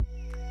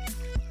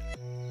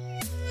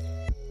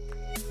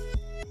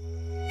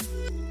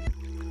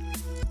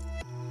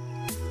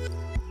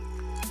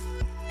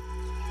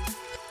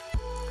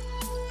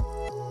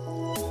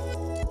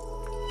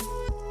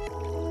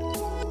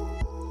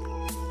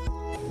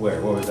Where?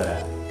 What was that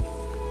at?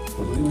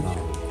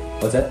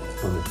 What's that?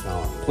 Plymouth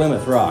Rock.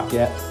 Plymouth Rock,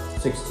 yeah.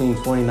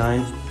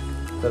 1629.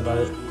 Is that about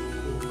it?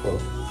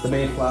 Close. The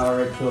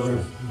Mayflower, right,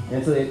 children.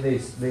 And so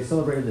they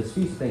celebrated this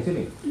feast of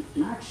Thanksgiving.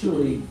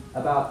 Actually,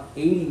 about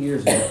 80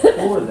 years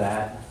before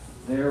that,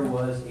 there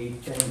was a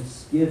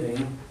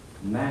Thanksgiving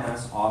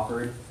Mass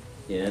offered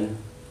in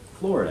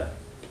Florida,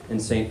 in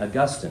St.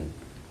 Augustine,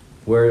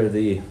 where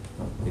they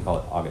call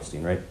it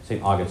Augustine, right?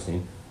 St.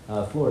 Augustine,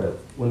 Florida.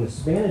 When the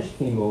Spanish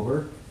came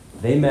over,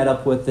 they met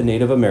up with the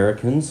Native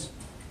Americans,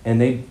 and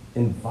they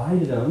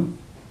invited them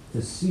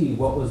to see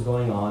what was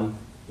going on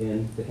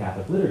in the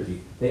Catholic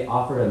liturgy. They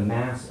offered a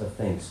Mass of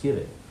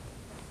Thanksgiving,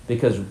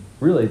 because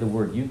really the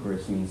word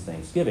Eucharist means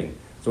Thanksgiving.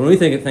 So when we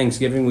think of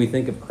Thanksgiving, we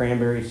think of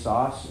cranberry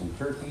sauce and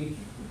turkey,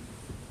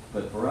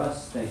 but for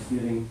us,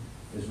 Thanksgiving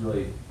is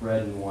really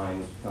bread and wine,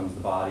 which becomes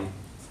the body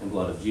and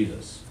blood of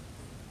Jesus.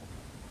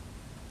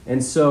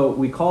 And so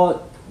we call it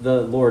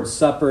the Lord's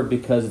Supper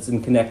because it's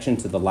in connection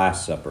to the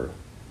Last Supper.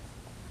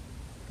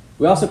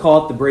 We also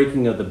call it the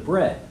breaking of the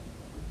bread.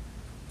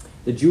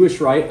 The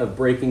Jewish rite of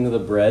breaking of the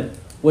bread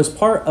was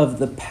part of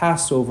the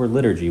Passover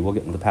liturgy. We'll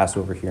get into the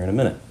Passover here in a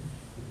minute.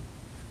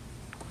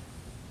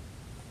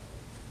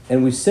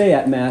 And we say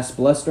at Mass,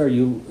 "Blessed are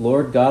you,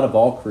 Lord God of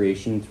all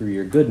creation, through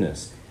your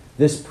goodness."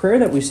 This prayer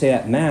that we say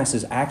at Mass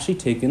is actually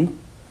taken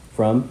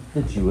from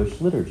the Jewish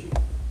liturgy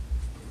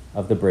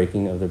of the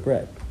breaking of the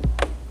bread.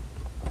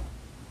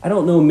 I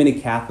don't know many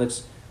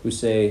Catholics who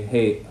say,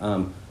 "Hey,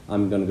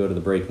 I'm going to go to the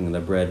breaking of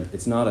the bread."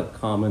 It's not a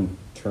common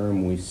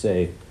term we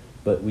say,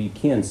 but we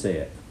can say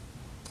it.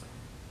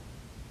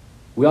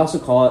 We also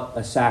call it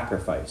a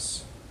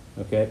sacrifice,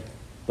 okay?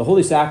 The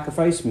Holy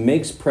Sacrifice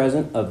makes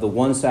present of the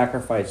one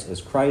sacrifice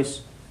as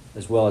Christ,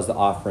 as well as the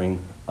offering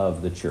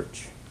of the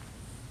church.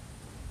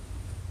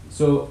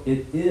 So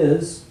it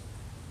is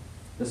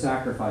the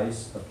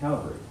sacrifice of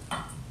Calvary.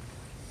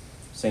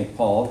 St.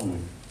 Paul,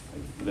 and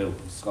the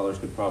scholars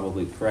could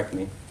probably correct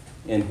me,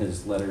 in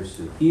his letters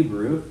to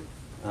Hebrew,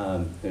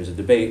 there's a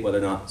debate whether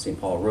or not St.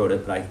 Paul wrote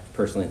it, but I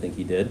personally think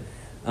he did.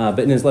 But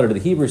in his letter to the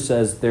Hebrews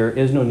says, there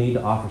is no need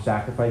to offer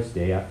sacrifice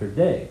day after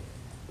day.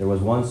 There was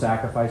one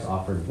sacrifice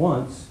offered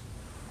once,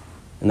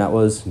 and that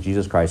was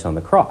Jesus Christ on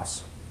the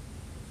cross.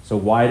 So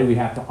why do we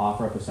have to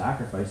offer up a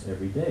sacrifice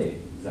every day?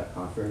 Is that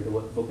contrary to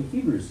what the book of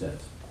Hebrews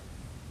says?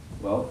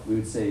 Well, we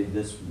would say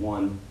this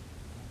one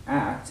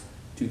act,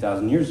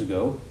 2,000 years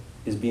ago,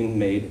 is being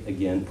made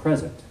again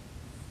present.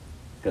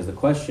 Because the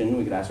question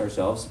we could ask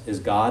ourselves, is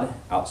God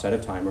outside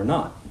of time or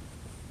not?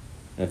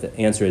 And if the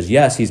answer is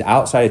yes, he's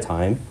outside of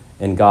time,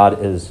 and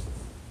God is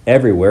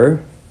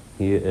everywhere,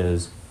 he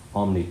is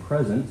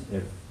omnipresent,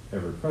 if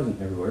ever present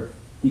everywhere,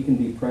 he can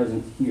be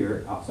present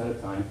here outside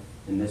of time,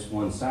 and this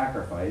one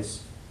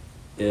sacrifice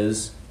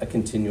is a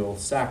continual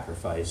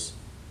sacrifice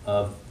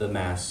of the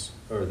Mass,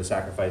 or the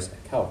sacrifice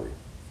at Calvary.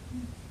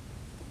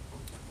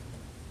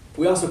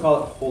 We also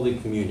call it Holy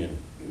Communion,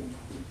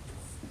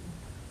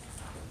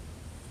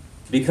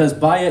 because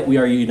by it we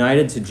are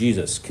united to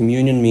Jesus.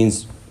 Communion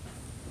means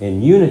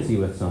in unity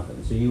with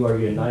something. So you are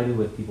united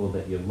with people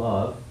that you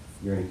love,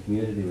 you're in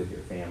community with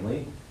your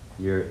family,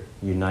 you're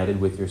united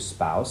with your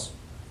spouse,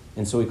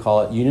 and so we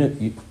call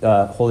it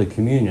Holy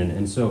Communion.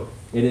 And so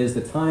it is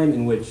the time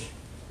in which,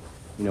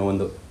 when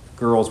the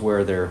girls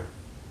wear their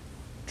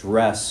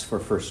dress for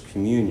First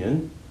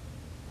Communion,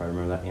 if I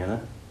remember that,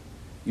 Anna,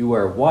 you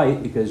wear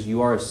white because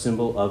you are a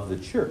symbol of the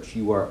church.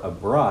 You are a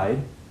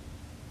bride,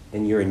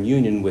 and you're in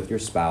union with your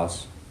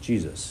spouse,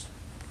 Jesus.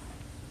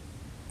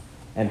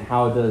 And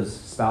how does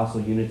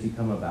spousal unity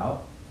come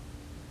about?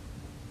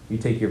 You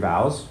take your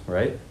vows,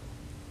 right?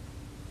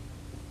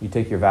 You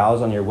take your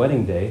vows on your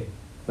wedding day,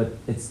 but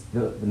it's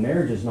the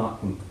marriage is not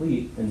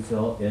complete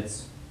until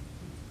it's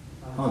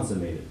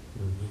consummated.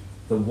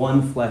 The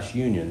one flesh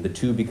union, the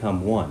two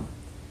become one.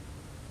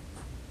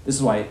 This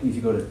is why if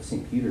you go to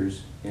St.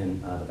 Peter's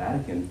in the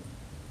Vatican,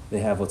 they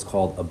have what's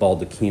called a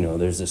baldacchino.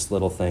 There's this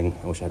little thing,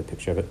 I wish I had a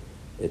picture of it.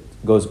 It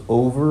goes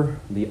over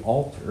the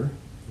altar,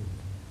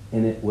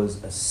 and it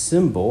was a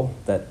symbol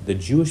that the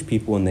Jewish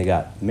people, when they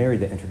got married,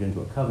 they entered into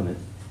a covenant.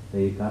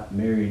 They got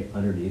married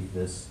underneath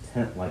this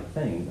tent-like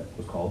thing that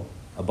was called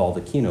a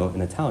baldacchino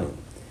in Italian.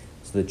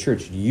 So the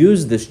church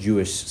used this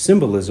Jewish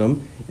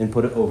symbolism and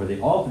put it over the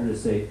altar to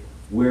say,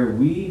 where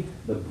we,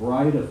 the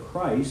bride of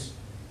Christ,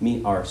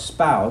 meet our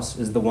spouse,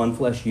 is the one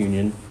flesh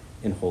union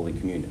in Holy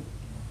Communion.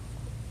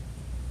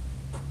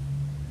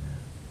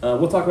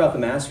 We'll talk about the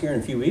Mass here in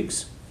a few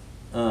weeks.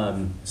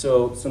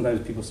 So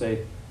sometimes people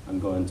say, I'm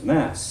going to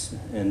Mass,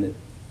 and it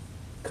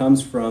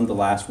comes from the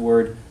last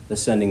word, the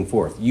sending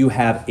forth. You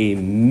have a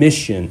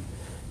mission.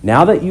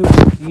 Now that you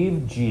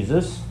receive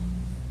Jesus,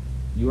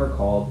 you are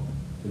called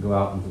to go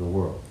out into the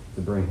world,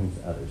 to bring him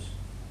to others.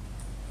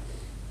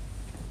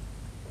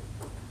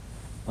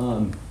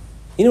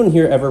 Anyone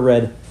here ever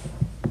read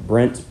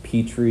Brent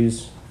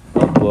Petree's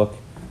book,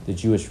 The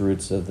Jewish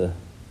Roots of the...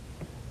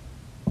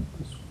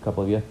 A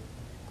couple of you?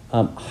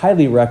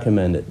 Highly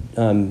recommend it.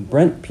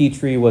 Brent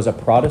Petree was a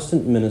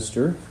Protestant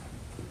minister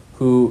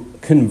who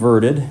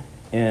converted,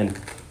 and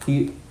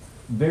he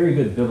very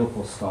good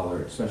biblical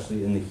scholar,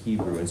 especially in the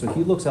Hebrew. And so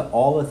he looks at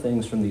all the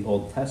things from the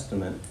Old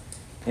Testament,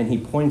 and he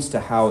points to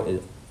how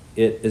it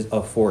is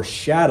a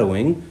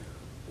foreshadowing,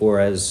 or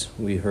as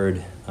we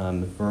heard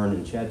Vern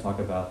and Chad talk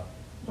about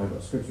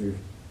Scripture,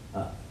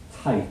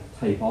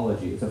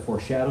 typology. It's a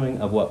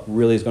foreshadowing of what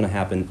really is going to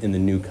happen in the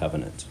new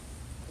covenant.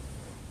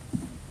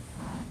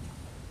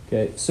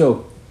 Okay,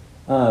 so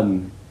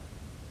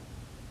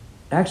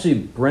actually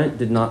Brent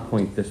did not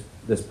point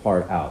this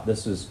part out.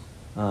 This is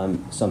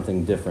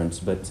something different,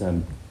 but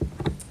in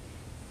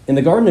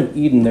the Garden of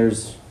Eden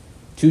there's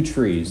two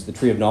trees, the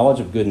tree of knowledge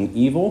of good and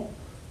evil,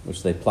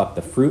 which they pluck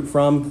the fruit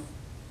from.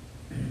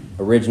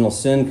 Original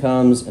sin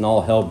comes and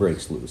all hell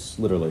breaks loose,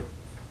 literally.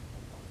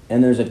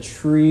 And there's a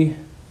tree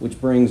which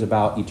brings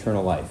about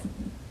eternal life,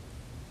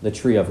 the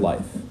tree of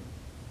life.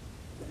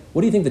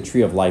 What do you think the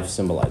tree of life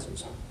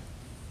symbolizes?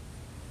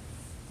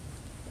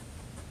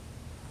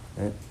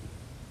 Right?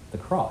 The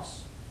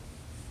cross.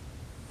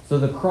 So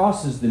the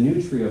cross is the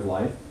new tree of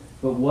life,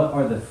 but what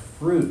are the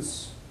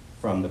fruits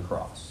from the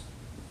cross?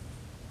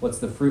 What's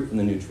the fruit from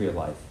the new tree of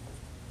life?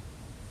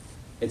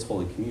 It's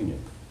Holy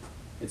Communion.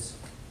 It's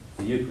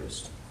the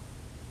Eucharist.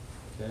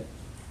 Okay.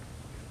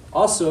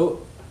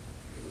 Also,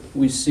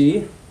 we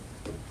see,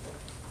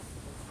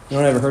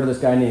 anyone ever heard of this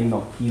guy named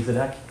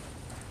Melchizedek?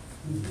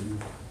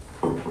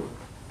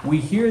 We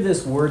hear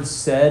this word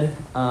said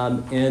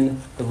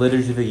in the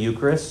liturgy of the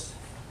Eucharist.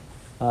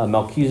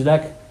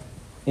 Melchizedek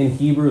in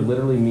Hebrew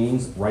literally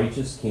means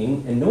righteous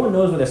king, and no one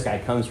knows where this guy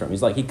comes from.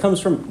 He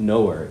comes from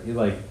nowhere.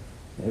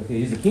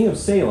 He's the king of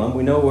Salem.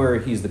 We know where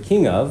he's the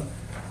king of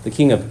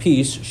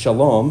peace,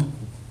 Shalom,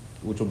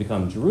 which will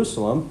become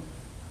Jerusalem,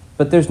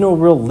 but there's no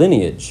real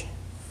lineage.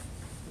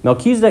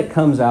 Melchizedek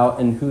comes out,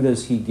 and who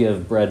does he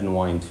give bread and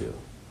wine to?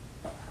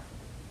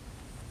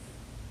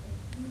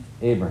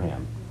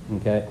 Abraham,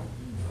 okay?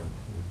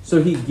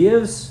 So he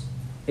gives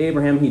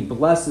Abraham, he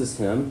blesses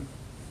him,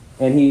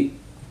 and he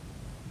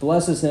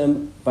blesses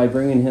him by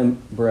bringing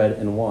him bread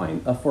and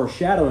wine, a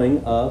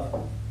foreshadowing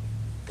of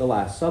the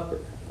Last Supper,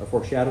 a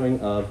foreshadowing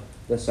of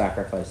the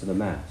sacrifice of the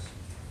Mass.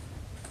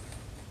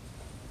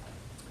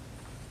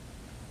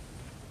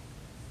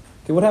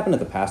 Okay, what happened at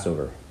the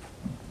Passover?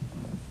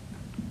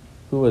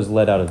 Who was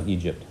led out of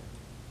Egypt?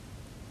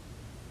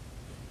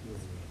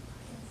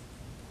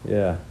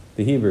 Yeah,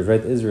 the Hebrews,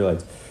 right? The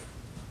Israelites.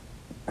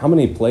 How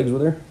many plagues were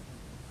there?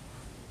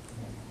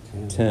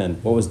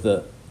 10. What was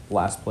the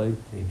last plague?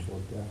 Angel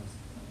of death.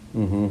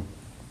 Mm-hmm.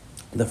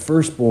 The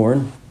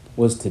firstborn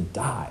was to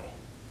die.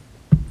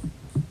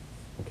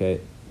 Okay,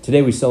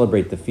 today we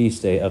celebrate the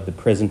feast day of the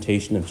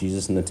presentation of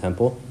Jesus in the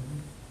temple.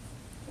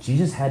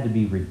 Jesus had to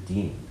be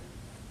redeemed.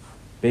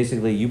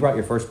 Basically, you brought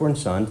your firstborn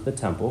son to the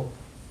temple,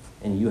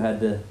 and you had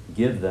to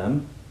give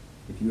them,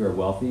 if you were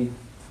wealthy,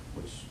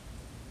 which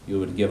you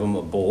would give them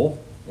a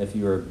bull. If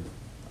you were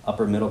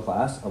upper middle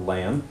class, a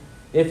lamb.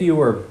 If you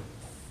were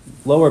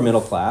lower middle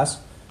class,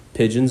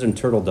 pigeons and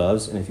turtle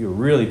doves. And if you were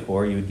really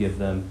poor, you would give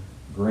them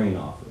grain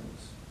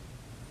offerings.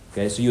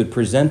 Okay, so you would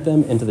present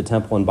them into the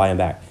temple and buy them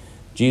back.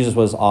 Jesus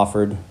was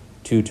offered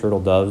 2 turtle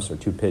doves or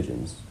 2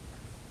 pigeons,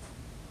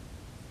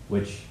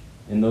 which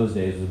in those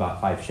days was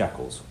about 5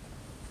 shekels.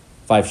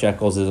 5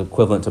 shekels is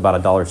equivalent to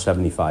about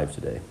 $1.75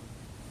 today.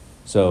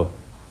 So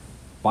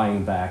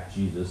buying back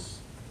Jesus,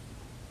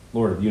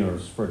 Lord of the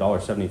universe, for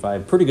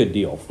 $1.75, pretty good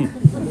deal.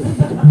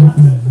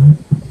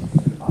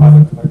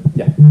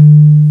 Yeah.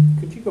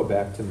 Could you go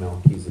back to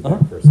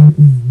Melchizedek for a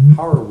second?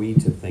 How are we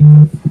to think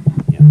of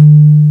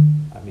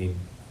him? I mean,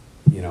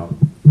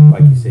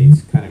 like you say,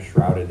 he's kind of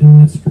shrouded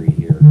in mystery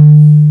here.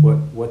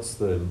 What's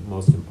the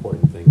most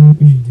important thing that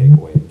we should take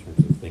away in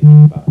terms of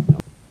thinking about him?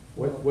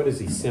 What does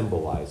he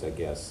symbolize, I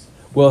guess?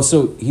 Well,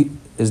 so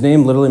his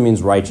name literally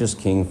means righteous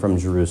king from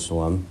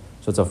Jerusalem.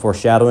 So it's a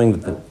foreshadowing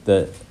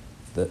that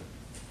the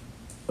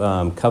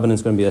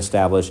covenant's going to be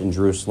established in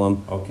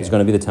Jerusalem. Okay. It's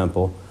going to be the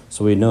temple.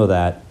 So we know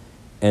that.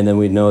 And then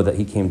we know that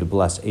he came to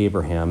bless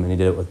Abraham, and he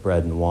did it with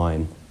bread and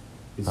wine.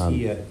 Is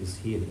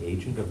he an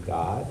agent of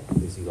God?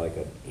 Is he like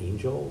an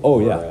angel?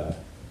 Oh, yeah.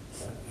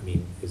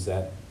 Is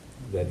that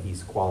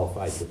he's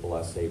qualified to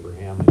bless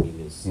Abraham? I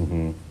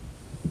mean,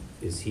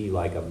 is he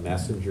like a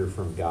messenger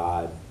from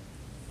God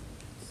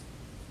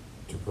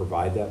to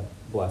provide that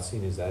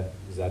blessing? Is that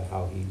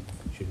how he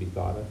should be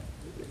thought of?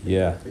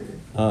 Yeah.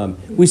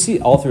 We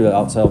see all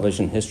throughout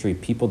salvation history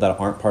people that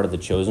aren't part of the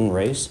chosen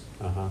race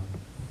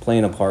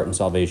playing a part in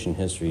salvation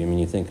history. I mean,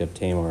 you think of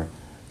Tamar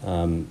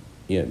or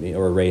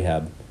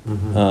Rahab.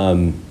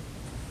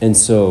 And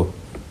so,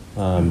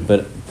 but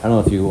I don't know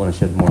if you want to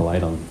shed more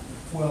light on.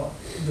 Well,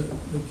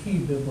 the key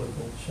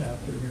biblical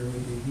chapter here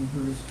would be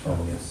Hebrews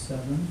chapter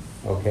 7.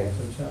 Okay.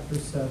 So chapter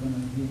 7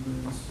 in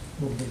Hebrews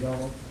will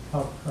develop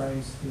how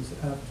Christ is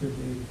after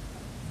the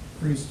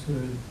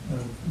priesthood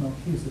of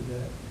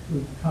Melchizedek,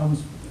 who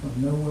comes from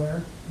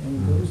nowhere and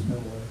he goes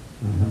nowhere.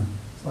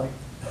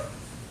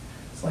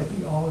 It's like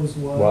he always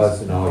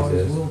was and always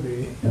is. will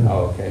be.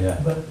 Oh, okay.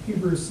 Yeah. But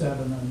Hebrews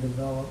 7 then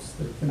develops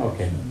the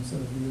connections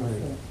that are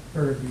beautiful,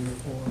 very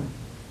beautiful.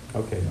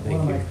 Okay, One thank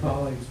of you. my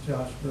colleagues,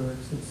 Josh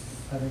Burks,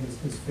 I think it's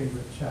his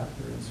favorite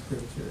chapter in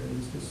Scripture. It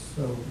is just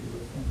so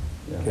beautiful.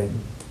 Yeah. Okay.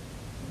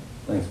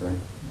 Thanks, Frank.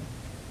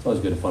 It's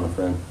always good to phone a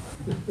friend.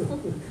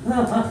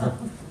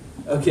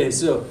 Okay,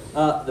 so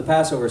the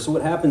Passover. So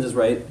what happens is,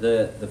 right,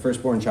 the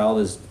firstborn child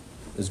is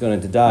going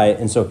to die.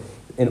 And so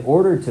in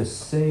order to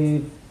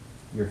save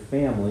your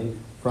family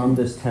from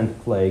this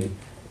 10th plague,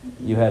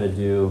 you had to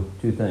do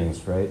two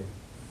things, right?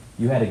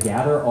 You had to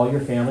gather all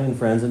your family and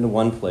friends into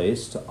one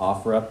place to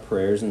offer up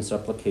prayers and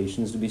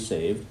supplications to be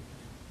saved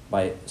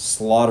by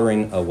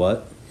slaughtering a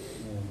what?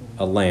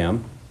 A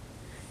lamb.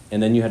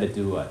 And then you had to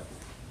do what?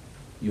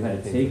 You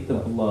had to take the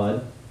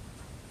blood,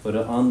 put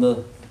it on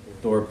the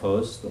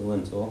doorpost, the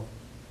lintel,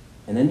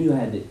 and then you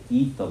had to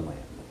eat the lamb.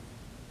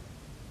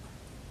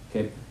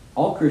 Okay,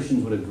 all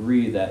Christians would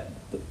agree that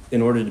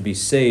in order to be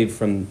saved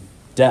from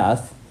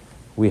death,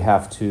 we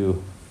have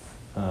to,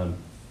 the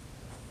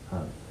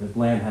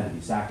lamb had to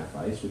be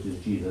sacrificed, which is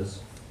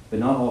Jesus, but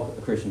not all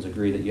Christians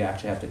agree that you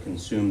actually have to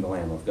consume the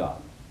Lamb of God.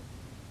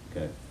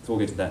 Okay, so we'll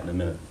get to that in a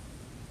minute.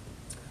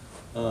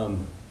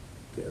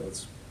 Okay,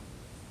 let's.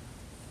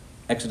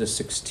 Exodus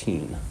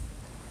 16. Can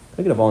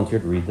I get a volunteer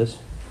to read this?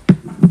 I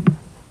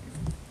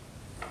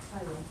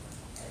will.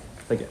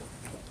 Thank you.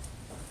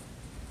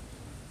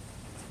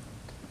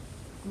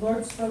 The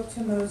Lord spoke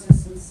to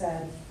Moses and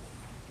said,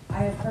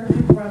 I have heard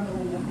the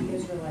grumbling of the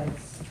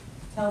Israelites.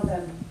 Tell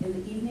them, in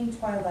the evening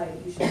twilight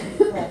you shall eat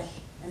flesh,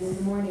 and in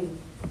the morning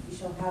you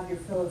shall have your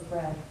fill of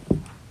bread,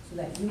 so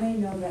that you may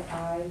know that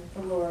I,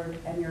 the Lord,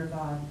 am your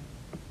God.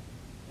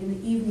 In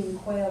the evening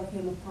quail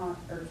came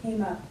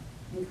up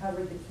and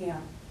covered the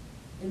camp.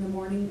 In the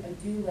morning a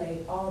dew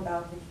lay all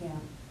about the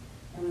camp,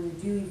 and when the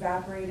dew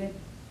evaporated,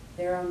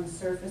 there on the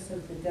surface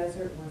of the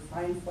desert were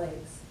fine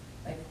flakes,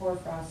 like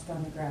hoarfrost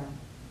on the ground.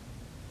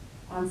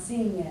 On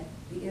seeing it,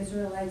 the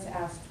Israelites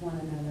asked one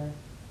another,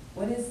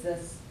 What is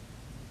this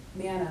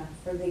manna?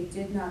 For they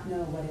did not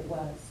know what it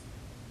was.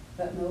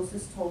 But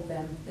Moses told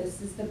them,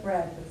 This is the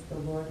bread which the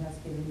Lord has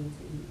given you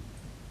to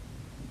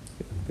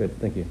eat. Good,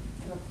 thank you.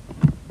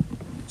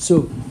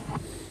 So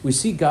we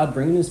see God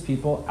bringing his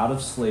people out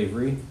of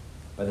slavery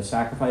by the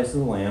sacrifice of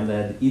the lamb. They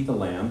had to eat the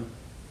lamb.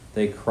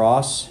 They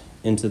cross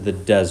into the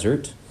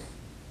desert.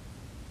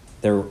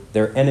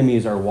 Their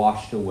enemies are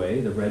washed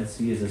away. The Red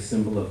Sea is a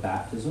symbol of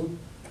baptism,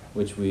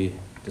 which we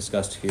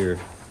discussed here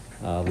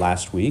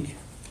last week.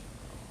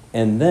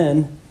 And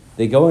then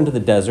they go into the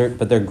desert,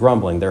 but they're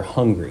grumbling. They're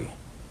hungry.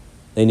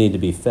 They need to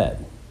be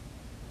fed.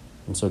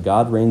 And so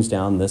God rains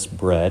down this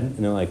bread, and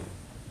they're like,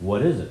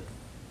 what is it?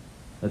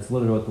 That's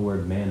literally what the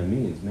word manna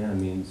means. Manna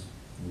means,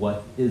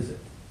 what is it?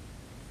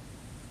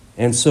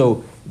 And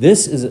so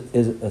this is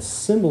a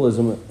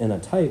symbolism and a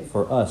type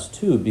for us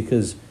too,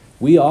 because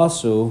we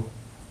also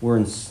were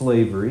in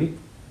slavery.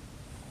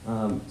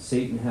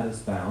 Satan had us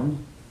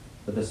bound,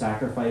 but the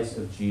sacrifice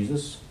of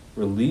Jesus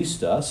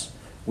released us.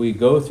 We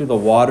go through the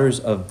waters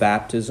of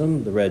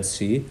baptism, the Red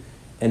Sea,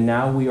 and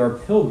now we are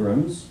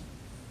pilgrims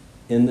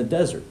in the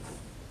desert.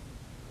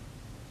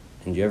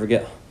 And you ever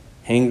get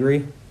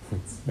hangry?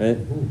 Right?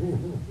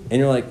 And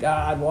you're like,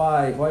 God,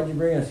 why? Why'd you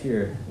bring us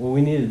here? Well,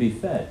 we needed to be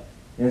fed.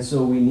 And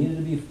so we needed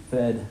to be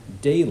fed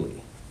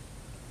daily.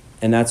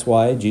 And that's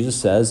why Jesus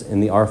says in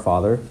the Our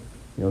Father,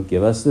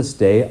 give us this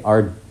day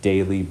our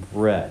daily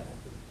bread.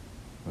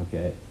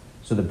 Okay?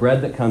 So the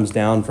bread that comes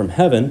down from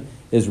heaven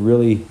is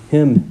really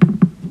him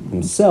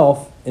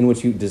himself, in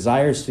which he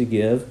desires to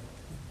give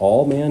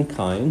all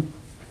mankind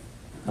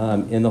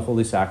in the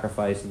holy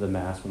sacrifice of the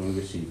Mass when we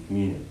receive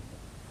communion.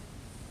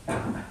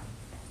 You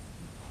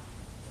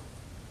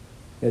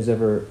guys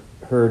ever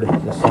heard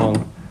the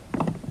song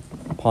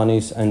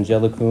Panis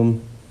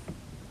Angelicum?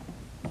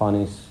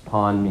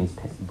 Pan means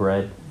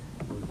bread.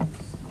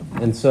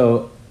 And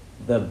so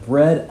the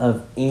bread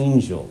of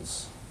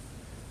angels.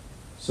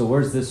 So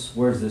where's this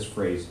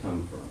phrase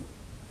come from?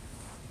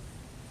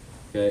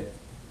 Okay.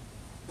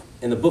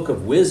 In the book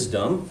of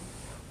Wisdom,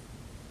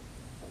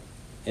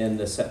 in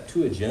the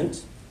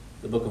Septuagint,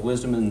 the book of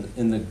wisdom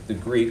in the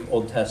Greek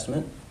Old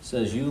Testament,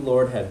 says, you,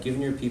 Lord, have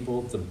given your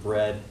people the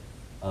bread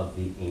of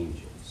the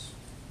angels.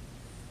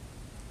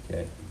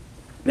 Okay.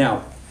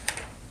 Now,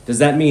 does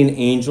that mean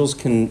angels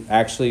can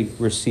actually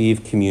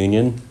receive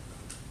communion?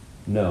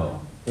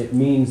 No. It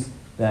means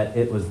that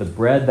it was the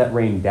bread that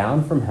rained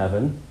down from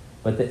heaven,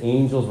 but the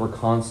angels were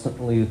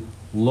constantly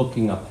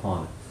looking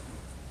upon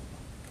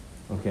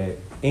it. Okay?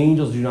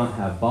 Angels do not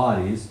have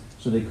bodies,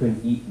 so they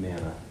couldn't eat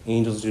manna.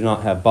 Angels do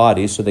not have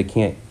bodies, so they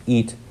can't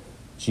eat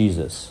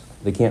Jesus.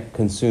 They can't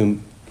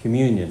consume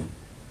communion.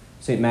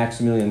 St.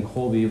 Maximilian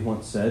Kolbe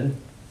once said,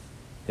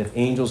 if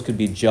angels could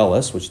be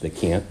jealous, which they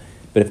can't,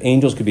 but if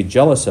angels could be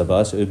jealous of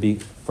us, it would be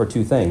for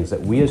two things, that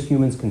we as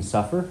humans can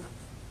suffer,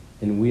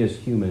 and we as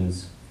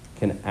humans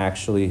can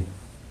actually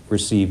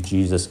receive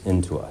Jesus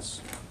into us.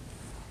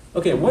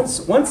 Okay,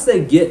 once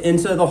they get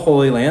into the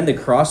Holy Land, they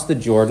cross the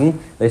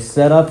Jordan, they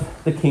set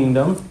up the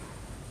kingdom,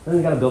 then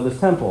they got to build this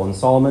temple, and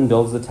Solomon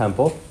builds the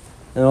temple,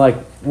 and they're like,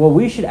 well,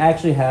 we should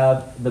actually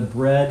have the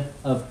bread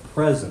of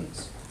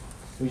presence.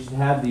 We should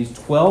have these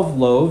 12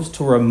 loaves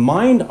to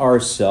remind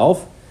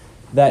ourselves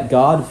that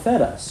God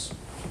fed us.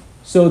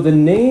 So the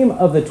name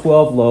of the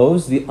 12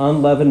 loaves, the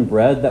unleavened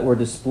bread that were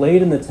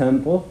displayed in the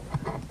temple,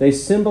 they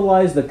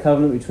symbolize the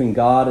covenant between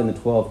God and the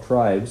 12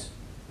 tribes,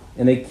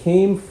 and they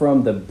came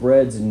from the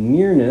bread's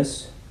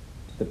nearness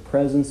to the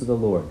presence of the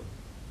Lord.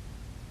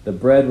 The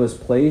bread was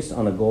placed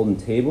on a golden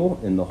table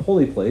in the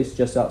holy place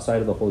just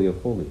outside of the Holy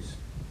of Holies.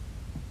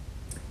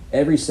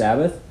 Every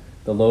Sabbath,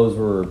 the loaves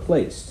were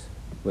replaced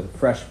with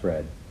fresh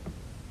bread.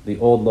 The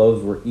old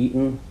loaves were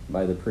eaten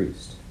by the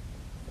priest.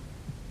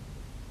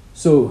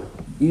 So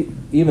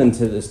even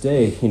to this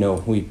day,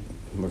 we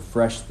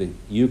refresh the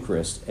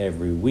Eucharist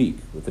every week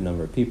with a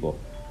number of people,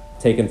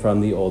 taken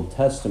from the Old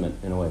Testament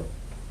in a way.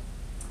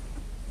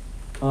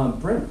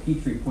 Brent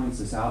Petrie points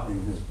this out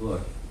in his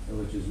book,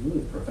 which is really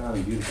profound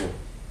and beautiful.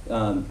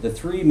 The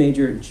three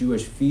major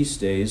Jewish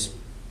feast days,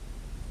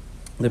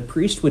 the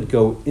priest would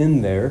go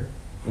in there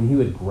and he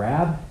would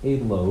grab a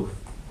loaf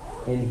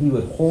and he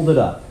would hold it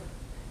up.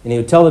 And he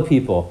would tell the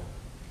people,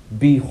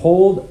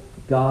 "Behold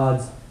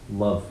God's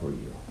love for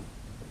you."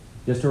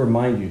 Just to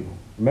remind you,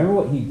 remember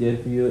what he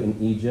did for you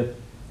in Egypt,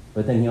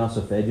 but then he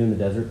also fed you in the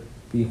desert?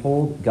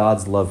 Behold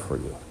God's love for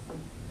you.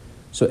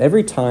 So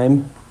every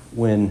time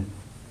when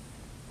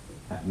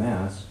at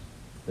Mass,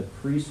 the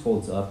priest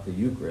holds up the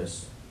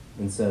Eucharist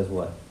and says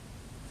what?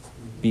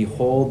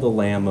 Behold the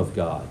Lamb of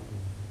God.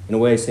 In a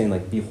way saying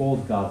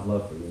behold God's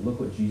love for you. Look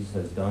what Jesus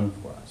has done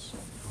for us.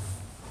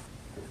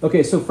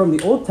 Okay, so from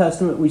the Old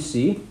Testament we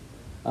see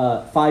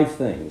 5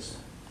 things.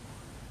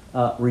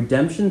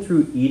 Redemption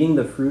through eating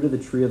the fruit of the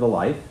tree of the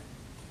life,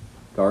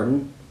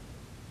 garden.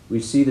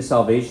 We see the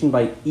salvation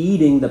by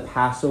eating the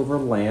Passover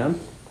lamb,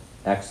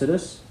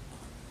 Exodus.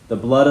 The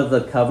blood of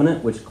the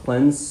covenant, which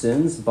cleansed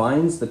sins,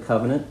 binds the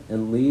covenant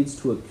and leads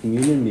to a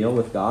communion meal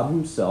with God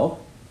himself.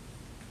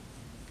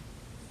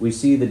 We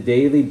see the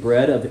daily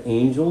bread of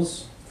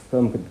angels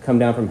come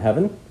down from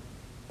heaven,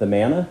 the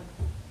manna,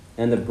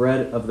 and the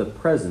bread of the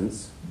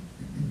presence,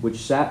 which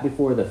sat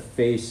before the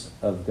face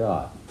of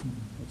God.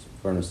 That's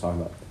what Vern was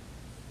talking about.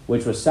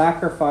 Which was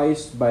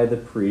sacrificed by the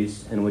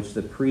priest and which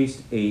the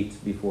priest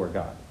ate before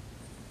God.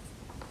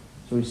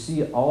 So we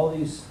see all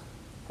these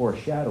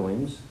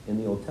foreshadowings in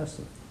the Old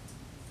Testament.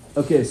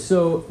 Okay,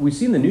 so we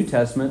see in the New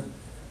Testament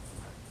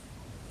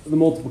the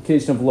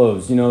multiplication of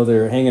loaves.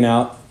 They're hanging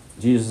out.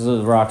 Jesus is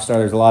a rock star.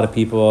 There's a lot of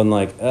people,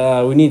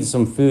 and we need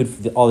some food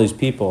for all these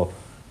people.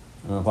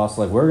 And the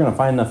apostle's we're going to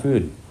find enough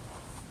food.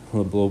 The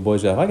little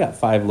boys go, I got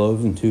 5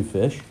 loaves and 2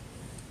 fish.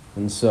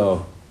 And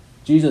so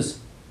Jesus,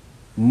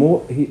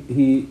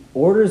 he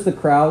orders the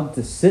crowd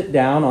to sit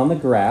down on the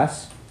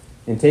grass,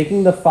 and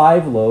taking the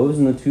 5 loaves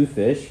and the 2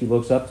 fish, he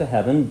looks up to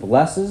heaven,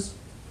 blesses,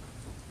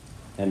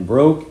 and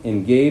broke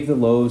and gave the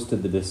loaves to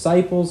the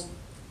disciples,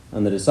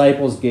 and the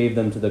disciples gave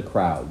them to the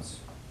crowds.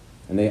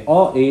 And they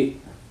all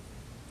ate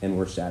and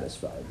were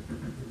satisfied.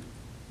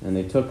 And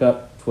they took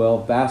up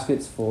 12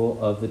 baskets full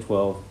of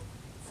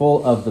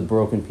the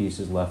broken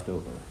pieces left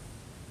over.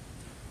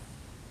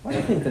 Why do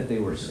you think that they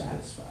were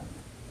satisfied?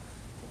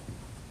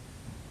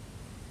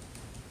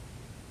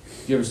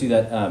 Did you ever see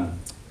that,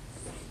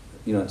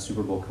 that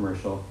Super Bowl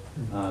commercial?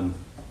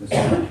 This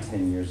was like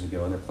 10 years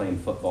ago, and they're playing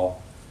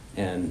football,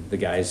 and the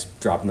guy's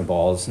dropping the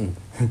balls, and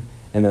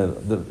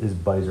his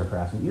buddies are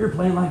harassing him. You're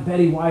playing like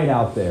Betty White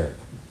out there.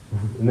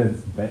 And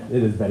then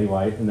it is Betty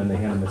White, and then they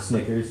hand him a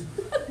Snickers,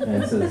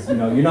 and it says, you're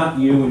not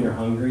you when you're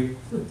hungry.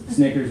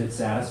 Snickers, it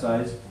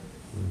satisfies.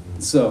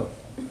 So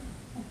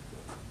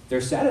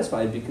they're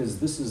satisfied because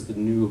this is the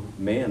new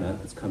manna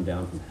that's come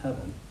down from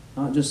heaven.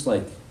 Not just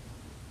like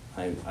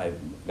I've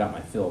got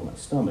my fill in my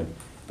stomach,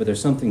 but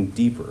there's something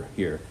deeper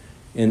here.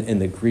 In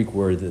the Greek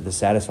word, the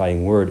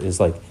satisfying word is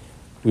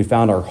we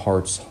found our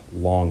hearts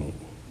longing.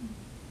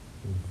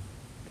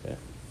 Okay.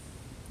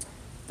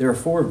 There are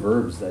 4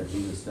 verbs that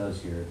Jesus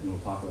does here, and we'll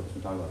talk about this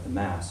when we talk about the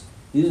Mass.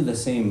 These are the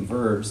same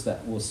verbs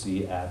that we'll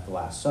see at the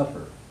Last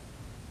Supper.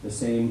 The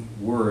same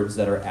words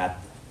that are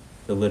at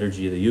the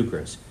liturgy of the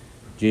Eucharist.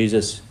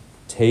 Jesus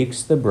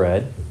takes the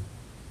bread,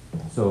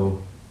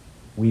 so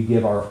we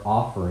give our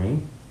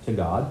offering to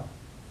God.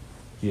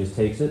 Jesus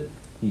takes it,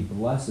 he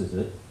blesses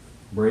it,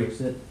 breaks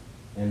it,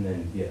 and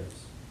then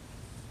gives.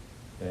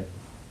 Okay?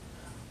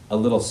 A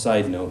little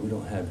side note,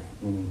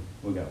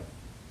 we got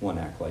one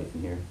acolyte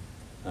in here,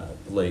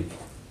 Blake.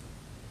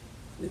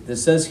 It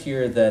says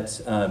here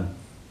that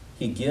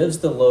he gives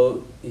the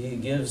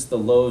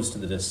loaves to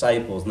the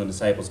disciples, and the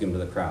disciples give them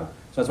to the crowd.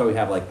 So that's why we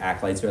have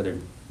acolytes or other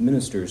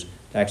ministers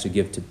to actually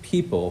give to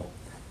people,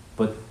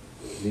 but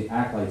the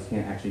acolytes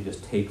can't actually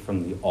just take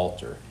from the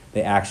altar.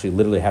 They actually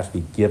literally have to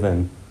be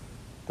given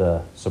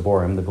the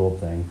ciborium, the gold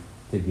thing,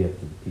 to give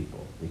to the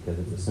people, because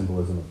it's a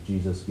symbolism of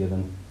Jesus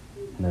given,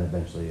 and then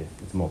eventually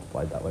it's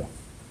multiplied that way.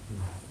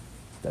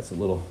 That's a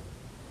little,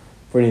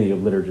 for any of you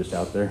liturgists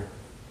out there.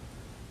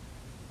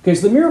 Okay,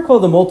 so the miracle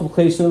of the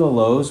multiplication of the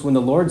loaves, when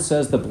the Lord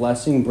says the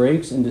blessing,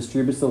 breaks and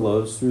distributes the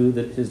loaves through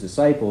his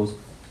disciples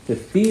to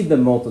feed the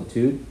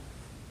multitude,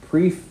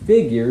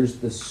 prefigures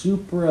the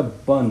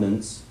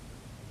superabundance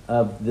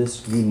of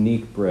this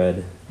unique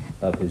bread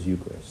of his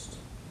Eucharist.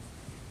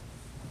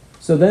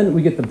 So then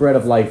we get the bread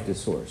of life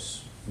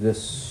discourse,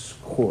 this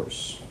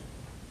course.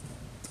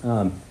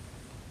 Bread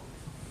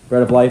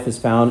of life is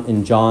found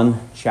in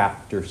John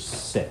chapter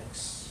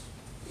 6.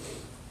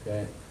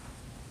 Okay.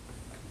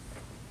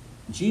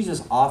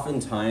 Jesus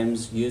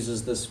oftentimes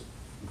uses this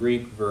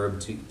Greek verb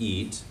to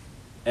eat,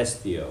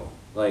 esthio.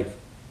 I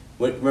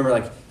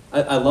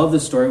love the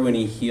story when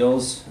he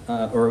heals,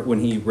 or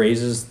when he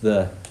raises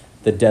the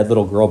dead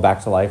little girl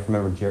back to life.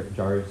 Remember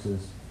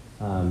Jairus'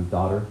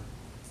 daughter?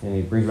 And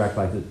he brings her back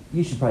to life.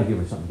 You should probably give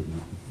her something to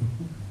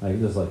eat.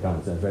 This is like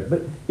common sense, right?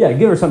 But yeah,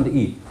 give her something to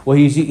eat. Well,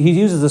 he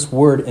uses this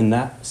word in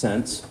that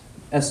sense,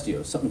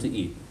 estio, something to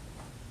eat.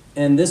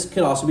 And this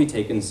could also be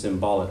taken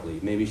symbolically.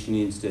 Maybe she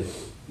needs to,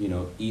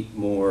 eat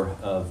more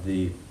of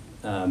the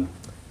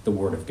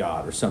Word of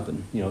God or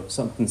something,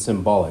 something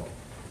symbolic.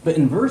 But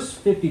in verse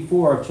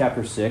 54 of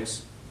chapter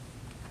 6,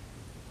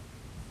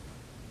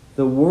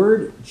 the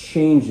word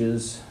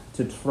changes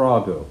to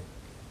trago.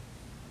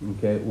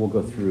 Okay, we'll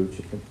go through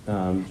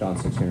John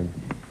 6 here,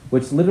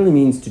 which literally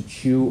means to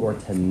chew or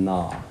to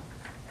gnaw.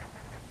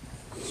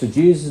 So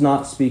Jesus is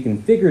not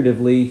speaking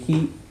figuratively.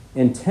 He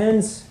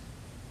intends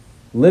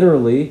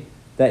literally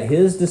that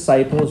his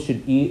disciples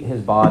should eat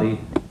his body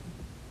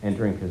and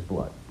drink his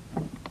blood.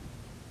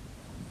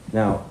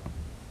 Now,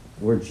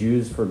 were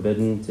Jews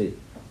forbidden to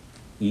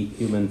eat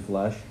human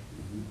flesh?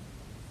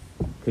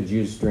 Could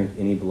Jews drink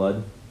any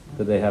blood?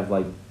 Could they have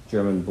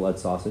German blood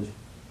sausage?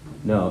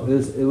 No,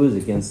 it was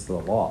against the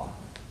law.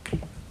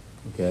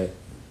 Okay.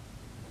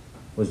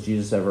 Was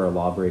Jesus ever a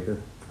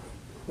lawbreaker?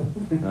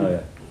 Oh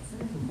yeah.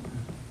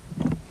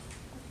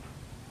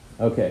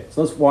 Okay,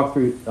 so let's walk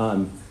through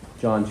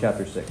John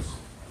chapter 6.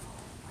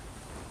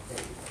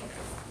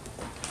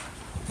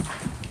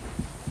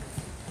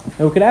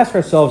 Now we could ask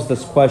ourselves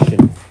this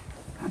question.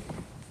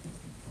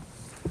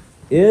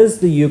 Is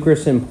the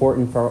Eucharist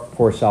important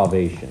for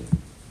salvation?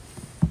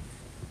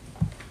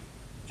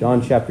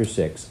 John chapter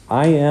 6.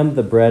 I am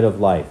the bread of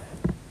life.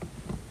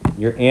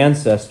 Your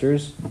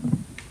ancestors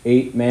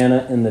ate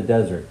manna in the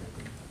desert,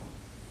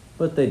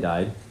 but they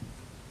died.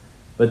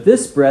 But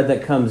this bread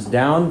that comes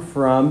down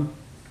from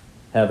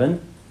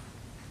heaven,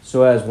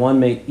 so as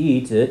one may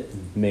eat it,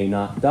 may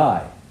not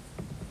die.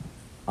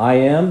 I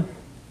am,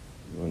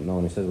 no,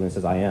 when he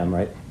says I am,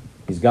 right?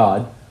 He's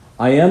God.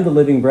 I am the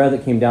living bread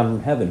that came down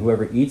from heaven.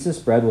 Whoever eats this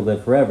bread will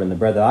live forever. And the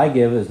bread that I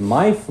give is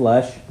my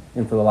flesh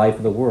and for the life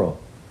of the world.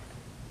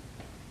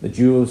 The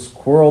Jews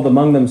quarreled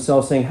among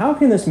themselves, saying, how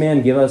can this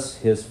man give us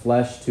his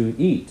flesh to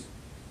eat?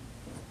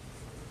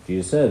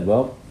 Jesus said,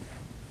 well,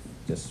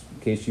 just in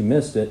case you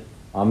missed it,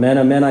 amen,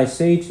 amen, I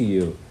say to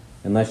you,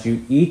 unless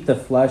you eat the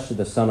flesh of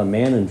the Son of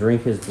Man and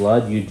drink his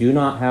blood, you do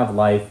not have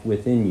life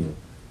within you.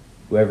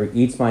 Whoever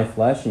eats my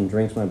flesh and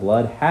drinks my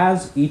blood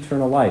has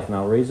eternal life, and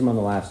I'll raise him on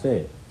the last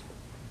day.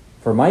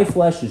 For my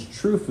flesh is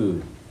true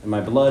food, and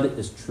my blood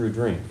is true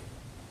drink.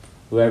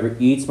 Whoever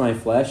eats my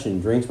flesh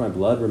and drinks my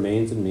blood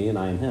remains in me, and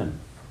I in him.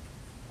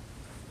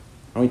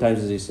 How many times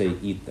does he say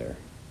eat there?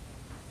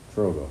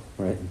 Trogo,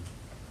 right?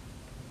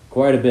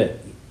 Quite a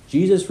bit.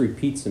 Jesus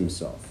repeats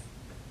himself.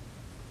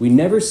 We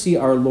never see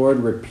our Lord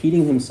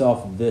repeating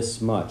himself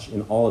this much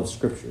in all of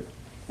Scripture.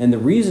 And the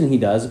reason he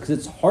does is because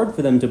it's hard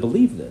for them to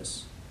believe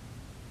this.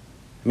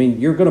 I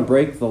mean, you're going to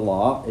break the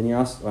law, and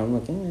I'm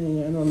like, I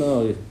don't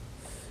know. It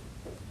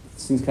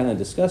seems kind of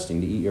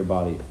disgusting to eat your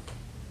body.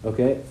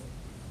 Okay?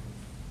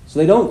 So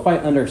they don't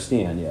quite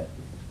understand yet.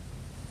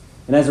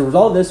 And as a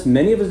result of this,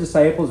 many of his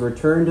disciples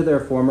returned to their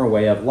former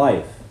way of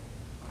life.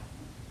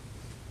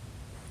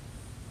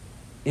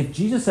 If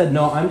Jesus said,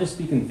 no, I'm just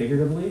speaking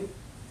figuratively,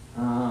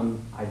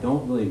 I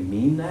don't really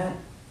mean that.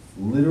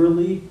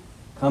 Literally,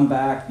 come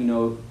back,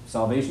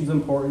 salvation's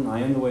important, I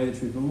am the way, the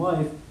truth, and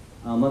life.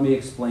 Let me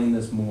explain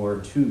this more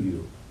to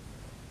you.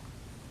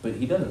 But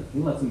he doesn't. He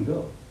lets them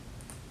go.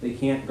 They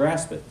can't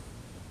grasp it.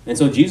 And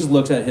so Jesus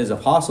looks at his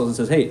apostles and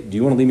says, hey, do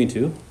you want to leave me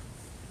too?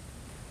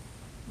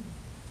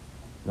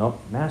 No,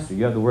 Master,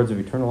 you have the words of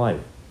eternal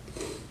life.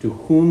 To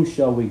whom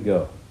shall we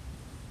go?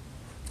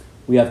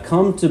 We have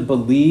come to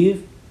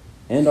believe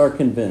and are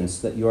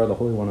convinced that you are the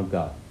Holy One of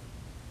God.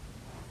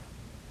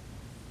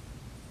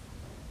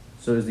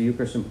 So is the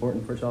Eucharist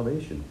important for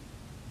salvation?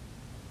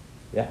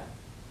 Yeah.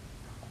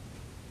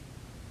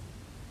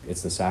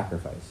 It's the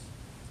sacrifice.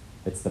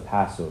 It's the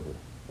Passover.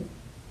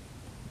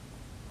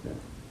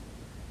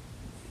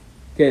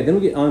 Okay, then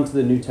we get on to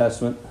the New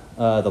Testament,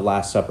 the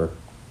Last Supper.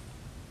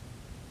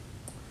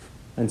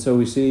 And so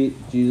we see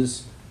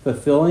Jesus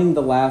fulfilling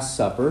the Last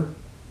Supper,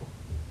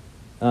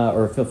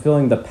 or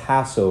fulfilling the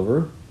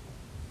Passover.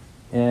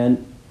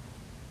 And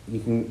you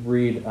can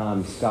read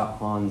Scott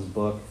Hahn's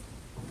book,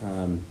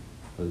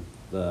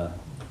 the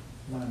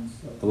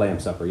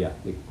Lamb's Supper, yeah.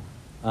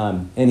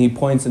 And he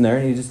points in there,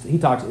 and he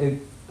talks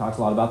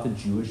a lot about the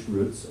Jewish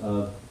roots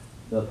of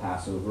the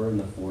Passover and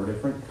the 4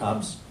 different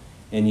cups.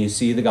 And you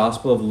see the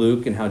Gospel of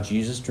Luke and how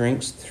Jesus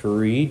drinks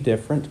 3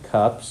 different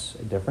cups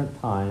at different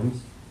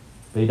times.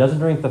 But he doesn't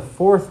drink the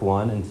 4th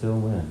one until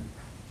when?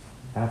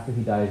 After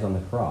he dies on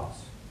the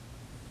cross.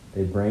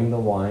 They bring the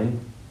wine,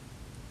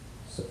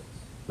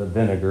 the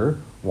vinegar,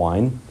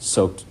 wine,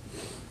 soaked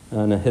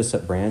on a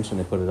hyssop branch, and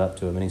they put it up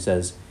to him, and he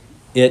says,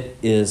 "It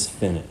is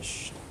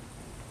finished.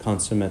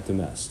 Consummatum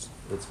est."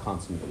 It's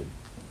consummated.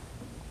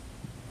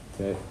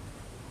 Okay?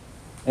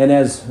 And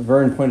as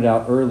Vern pointed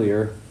out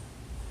earlier,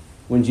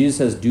 when Jesus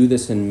says, "Do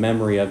this in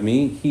memory of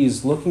me,"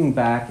 he's looking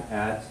back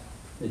at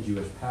the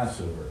Jewish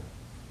Passover.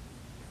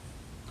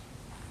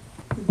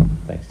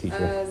 Thanks,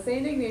 teacher.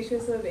 Saint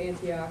Ignatius of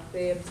Antioch,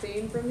 they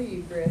abstained from the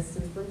Eucharist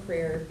and from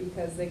prayer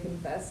because they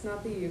confessed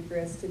not the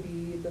Eucharist to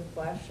be the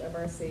flesh of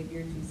our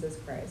Savior Jesus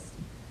Christ,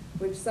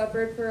 which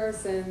suffered for our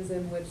sins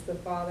and which the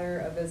Father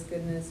of his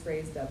goodness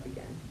raised up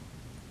again.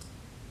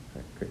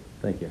 Right, great.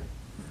 Thank you.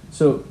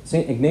 So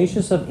Saint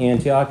Ignatius of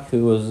Antioch,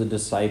 who was a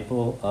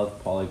disciple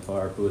of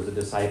Polycarp, who was a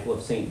disciple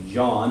of Saint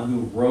John,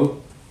 who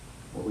wrote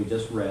what we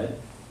just read,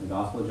 the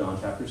Gospel of John,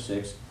 chapter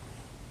 6.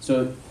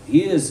 So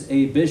he is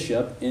a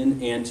bishop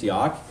in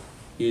Antioch.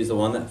 He is the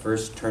one that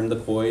first termed the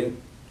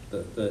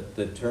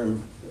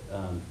term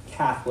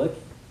Catholic.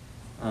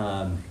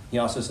 He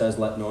also says,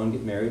 "Let no one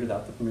get married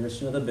without the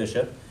permission of the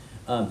bishop."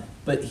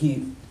 But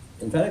he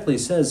emphatically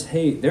says,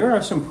 hey, there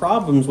are some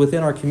problems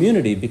within our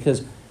community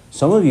because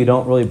some of you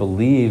don't really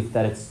believe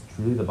that it's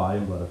truly the body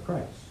and blood of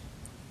Christ.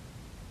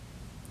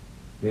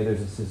 Okay, there's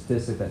a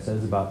statistic that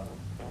says about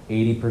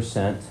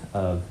 75%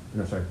 of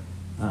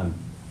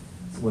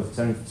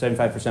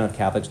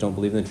Catholics don't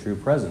believe in the true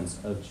presence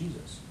of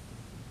Jesus.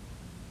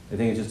 They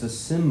think it's just a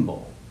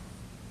symbol.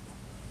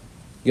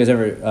 You guys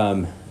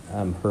ever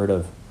heard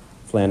of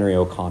Flannery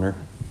O'Connor?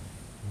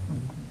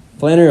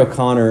 Flannery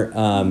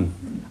O'Connor,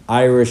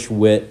 Irish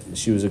wit.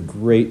 She was a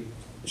great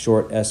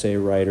short essay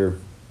writer.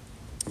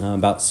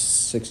 About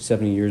 60,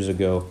 70 years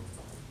ago,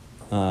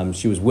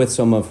 she was with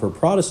some of her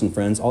Protestant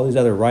friends, all these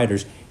other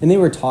writers, and they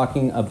were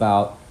talking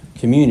about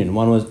communion.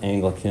 One was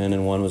Anglican,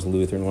 and one was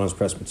Lutheran, one was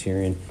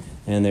Presbyterian,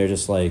 and they're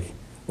just like,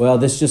 well,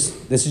 this is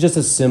just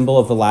a symbol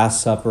of the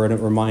Last Supper, and it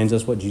reminds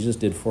us what Jesus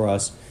did for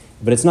us,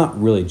 but it's not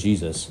really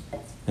Jesus.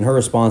 And her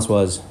response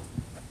was,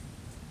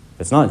 if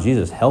it's not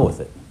Jesus, hell with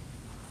it.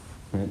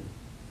 Right?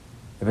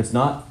 If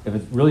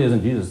it really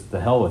isn't Jesus,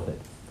 the hell with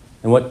it.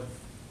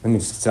 And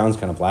it sounds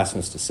kind of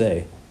blasphemous to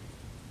say,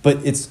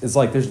 but it's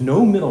like there's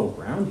no middle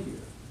ground here.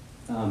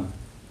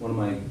 One of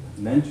my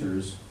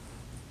mentors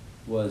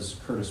was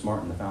Curtis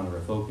Martin, the founder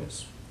of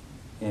Focus,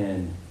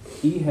 and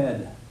he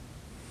had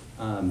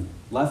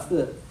left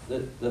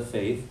the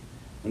faith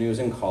when he was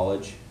in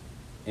college,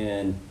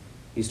 and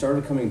he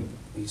started coming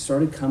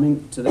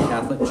to the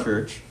Catholic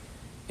Church,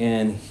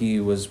 and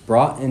he was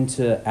brought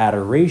into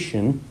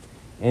adoration,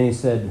 and he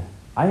said,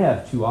 I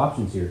have two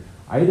options here.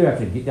 I either have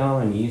to get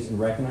down on my knees and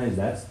recognize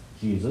that's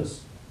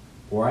Jesus,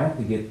 or I have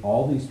to get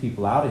all these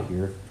people out of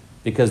here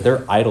because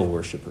they're idol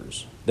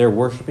worshipers. They're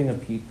worshiping a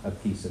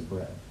piece of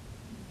bread.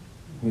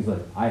 He's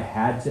like, I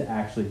had to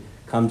actually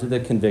come to the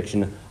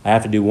conviction I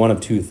have to do one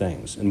of two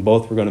things, and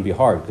both were going to be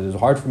hard because it's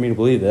hard for me to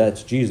believe that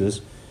that's Jesus,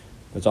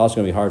 but it's also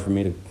going to be hard for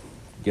me to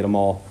get them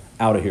all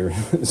out of here.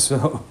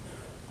 So,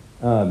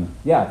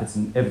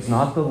 if it's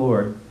not the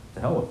Lord,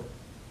 to hell with it.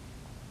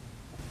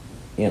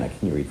 Anna,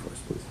 can you read for us,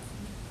 please?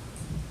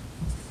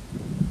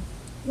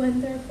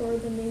 When therefore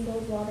the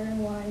mingled water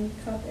and wine,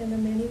 cup and the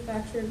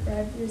manufactured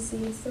bread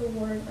receives the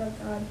word of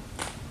God,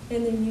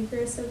 and the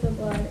Eucharist of the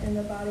blood and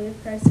the body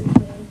of Christ is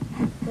made,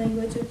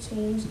 language of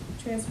change,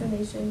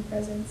 transformation,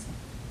 presence,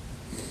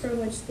 from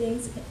which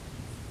things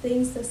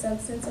the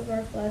substance of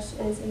our flesh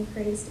is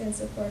increased and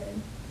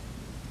supported.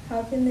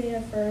 How can they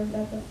affirm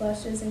that the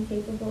flesh is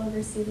incapable of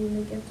receiving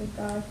the gift of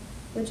God,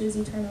 which is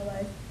eternal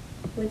life,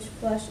 which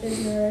flesh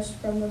is nourished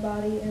from the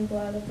body and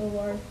blood of the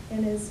Lord,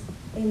 and is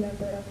a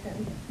member of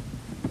him?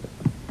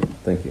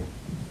 Thank you.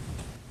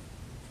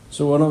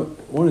 So what I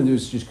want to do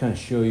is just kind of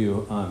show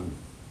you,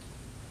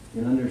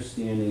 in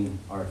understanding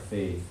our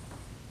faith,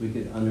 we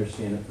could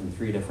understand it from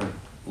three different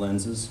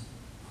lenses: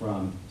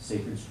 from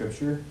sacred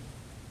scripture,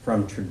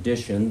 from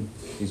tradition,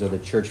 these are the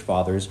church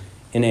fathers,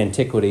 in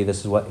antiquity, this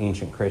is what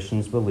ancient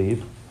Christians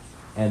believed,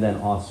 and then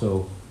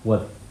also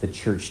what the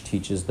church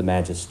teaches, the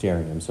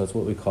magisterium. So it's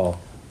what we call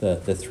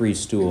the three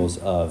stools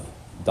of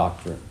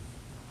doctrine.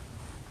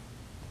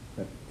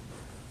 Okay.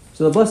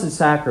 So the Blessed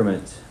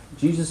Sacrament,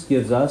 Jesus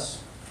gives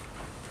us,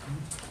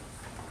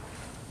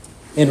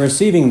 in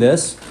receiving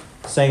this,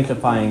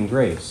 sanctifying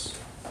grace.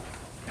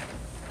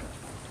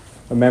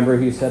 Remember,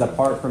 he said,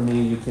 apart from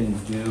me, you can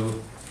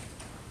do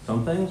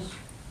some things.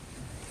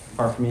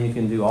 Apart from me, you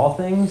can do all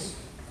things.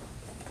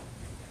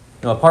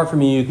 No, apart from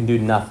me, you can do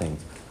nothing.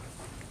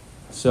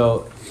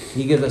 So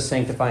he gives us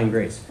sanctifying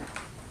grace.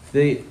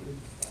 It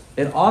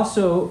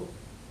also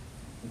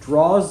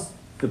draws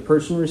the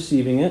person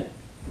receiving it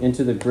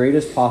into the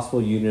greatest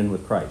possible union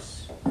with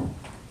Christ.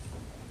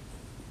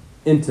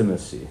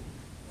 Intimacy.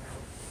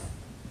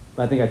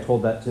 I think I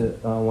told that to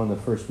one of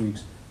the first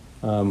weeks.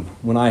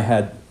 When I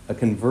had a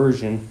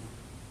conversion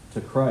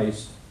to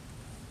Christ,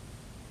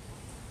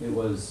 it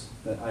was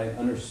that I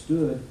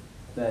understood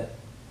that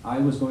I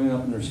was going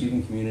up and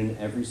receiving communion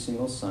every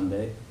single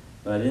Sunday,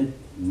 but I didn't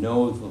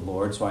know the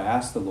Lord, so I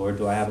asked the Lord,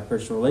 do I have a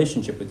personal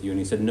relationship with you? And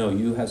he said, no,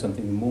 you have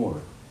something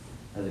more.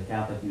 As a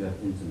Catholic, you have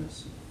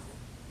intimacy.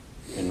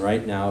 And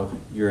right now,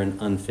 you're an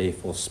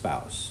unfaithful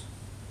spouse.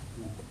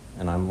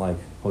 And I'm like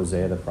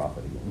Hosea the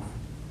prophet again.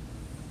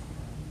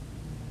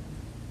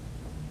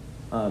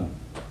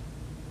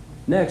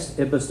 Next,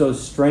 it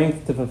bestows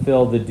strength to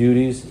fulfill the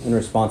duties and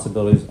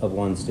responsibilities of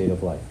one's state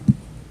of life.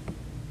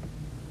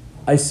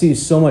 I see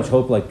so much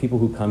hope, like people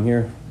who come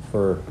here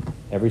for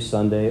every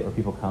Sunday, or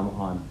people come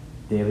on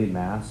daily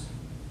Mass.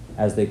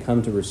 As they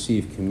come to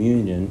receive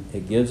communion,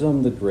 it gives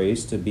them the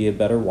grace to be a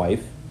better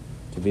wife,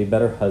 to be a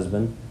better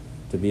husband,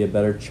 to be a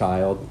better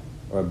child,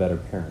 or a better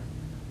parent,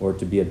 or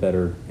to be a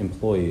better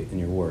employee in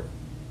your work.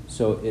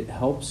 So it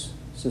helps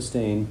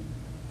sustain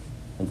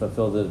and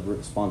fulfill the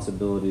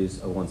responsibilities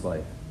of one's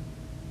life.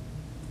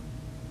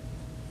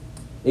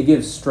 It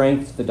gives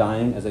strength to the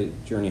dying as I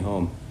journey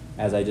home.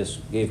 As I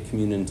just gave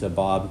communion to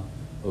Bob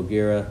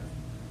O'Gara,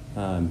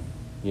 it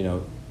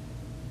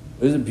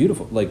was a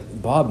beautiful,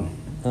 like Bob,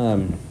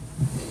 I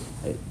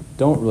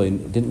didn't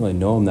really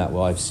know him that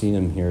well. I've seen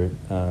him here,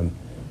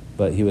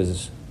 but he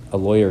was a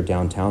lawyer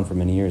downtown for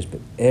many years.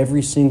 But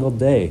every single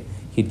day,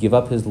 he'd give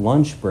up his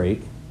lunch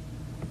break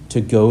to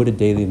go to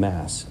daily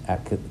Mass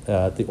at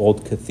the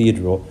old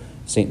cathedral,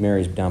 St.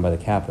 Mary's down by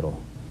the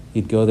Capitol.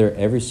 He'd go there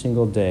every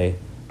single day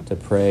to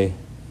pray,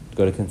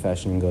 go to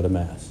confession, and go to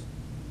Mass.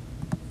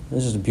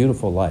 This is a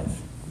beautiful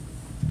life.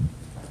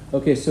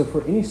 Okay, so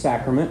for any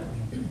sacrament,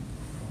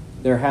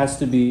 there has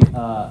to be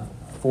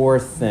 4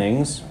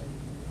 things.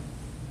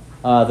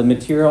 The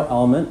material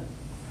element,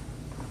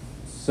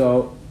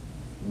 so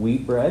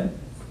wheat bread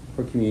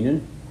for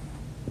communion,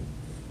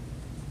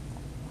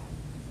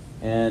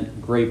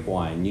 and grape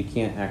wine. You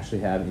can't actually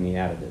have any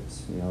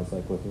additives. It's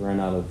like if we run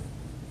out of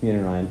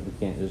communion wine, we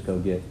can't just go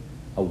get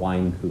a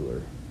wine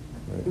cooler.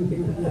 Right?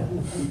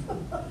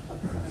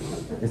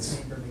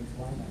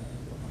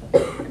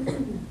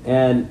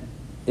 And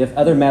if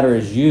other matter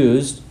is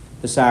used,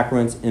 the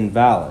sacrament's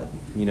invalid.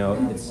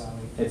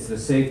 It's the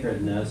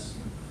sacredness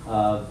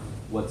of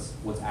what's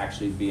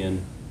actually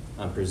being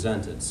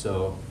presented.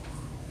 So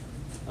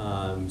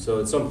in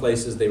some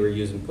places they were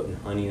putting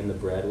honey in the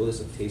bread. Well, this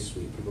will taste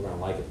sweet. People are going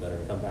to like it better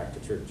and come back to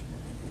church.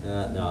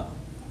 No,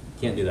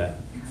 can't do that.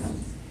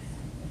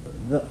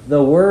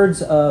 The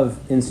words of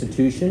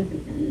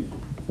institution,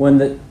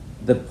 when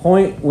the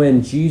point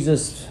when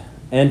Jesus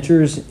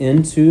enters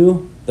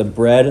into the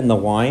bread and the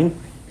wine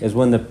is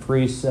when the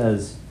priest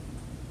says,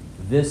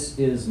 "This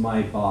is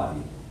my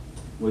body,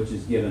 which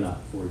is given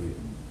up for you."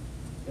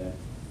 Okay?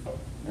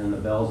 And the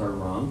bells are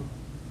rung,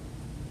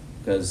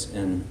 because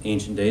in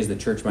ancient days the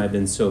church might have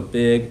been so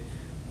big,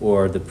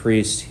 or the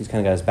priest, he's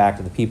kind of got his back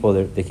to the people,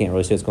 they can't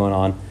really see what's going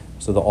on.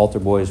 So the altar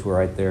boys who are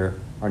right there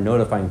are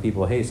notifying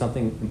people, hey,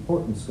 something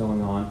important is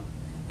going on.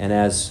 And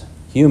as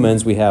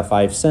humans, we have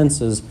 5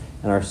 senses,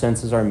 and our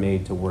senses are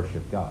made to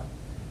worship God.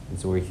 And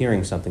so we're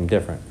hearing something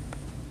different.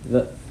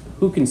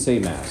 Who can say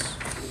Mass?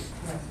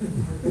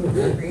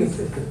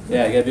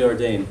 Yeah, you got to be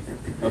ordained.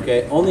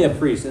 Okay, only a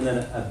priest and then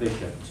a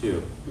bishop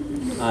too,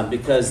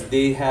 because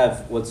they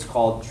have what's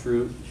called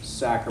true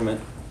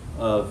sacrament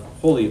of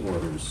holy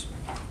orders.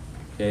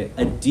 Okay,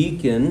 a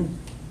deacon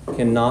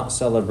cannot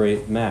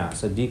celebrate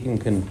Mass. A deacon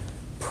can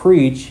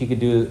preach. He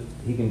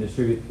can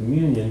distribute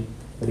communion,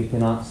 but he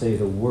cannot say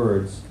the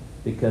words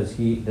because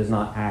he does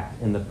not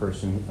act in the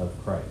person of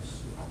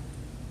Christ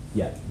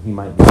yet. He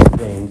might be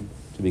ordained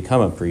to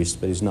become a priest,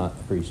 but he's not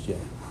a priest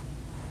yet.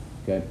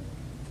 Okay?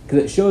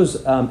 Because it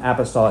shows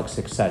apostolic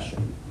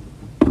succession.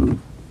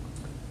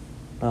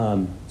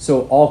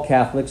 So all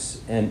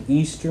Catholics and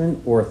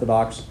Eastern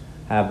Orthodox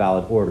have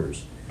valid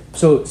orders.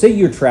 So say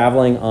you're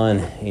traveling on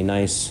a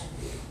nice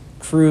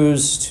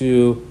cruise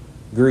to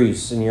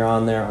Greece, and you're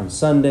on there on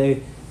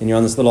Sunday, and you're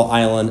on this little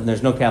island, and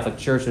there's no Catholic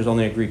church, there's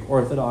only a Greek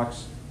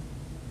Orthodox.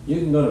 You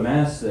can go to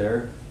Mass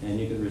there, and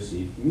you can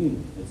receive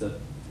communion.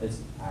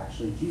 It's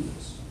actually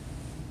Jesus.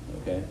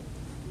 Okay?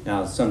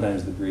 Now,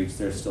 sometimes the Greeks,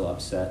 they're still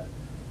upset.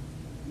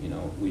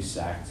 We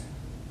sacked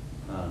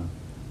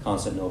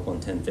Constantinople in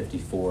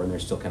 1054, and they're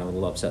still kind of a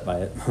little upset by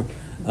it.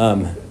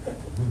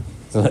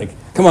 So like,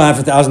 come on,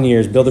 after 1,000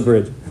 years, build a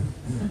bridge.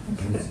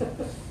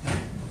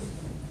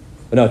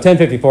 But no,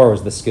 1054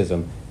 was the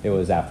schism. It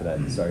was after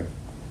that, sorry.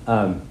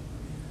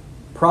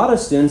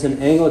 Protestants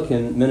and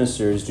Anglican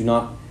ministers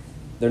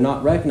they're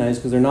not recognized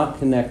because they're not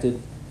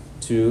connected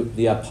to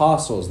the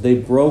apostles. They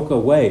broke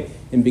away.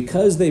 And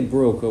because they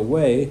broke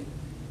away,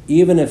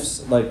 even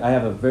if, I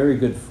have a very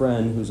good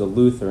friend who's a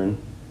Lutheran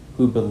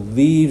who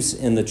believes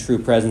in the true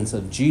presence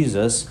of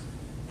Jesus,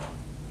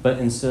 but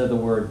instead of the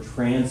word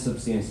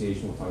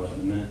transubstantiation, we'll talk about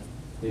in a minute,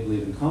 they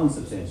believe in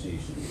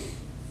consubstantiation.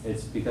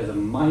 It's because of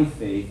my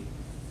faith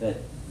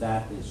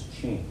that is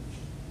changed.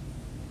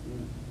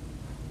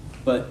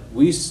 But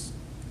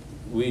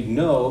we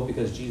know,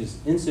 because Jesus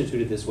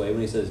instituted this way,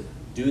 when he says,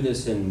 do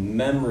this in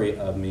memory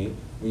of me,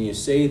 when you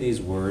say these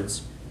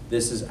words,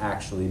 this is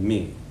actually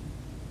me.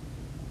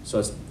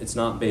 So it's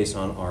not based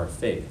on our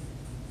faith.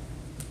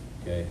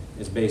 Okay?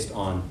 It's based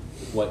on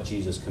what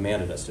Jesus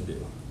commanded us to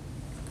do.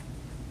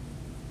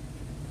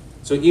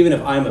 So even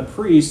if I'm a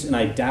priest and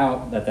I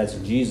doubt that that's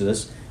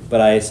Jesus, but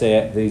I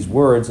say these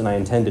words and I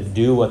intend to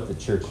do what the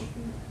church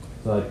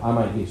So like, I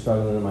might be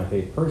struggling in my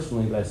faith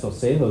personally, but I still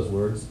say those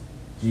words,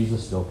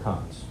 Jesus still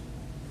comes.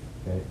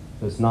 Okay?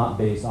 So it's not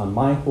based on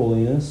my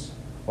holiness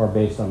or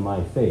based on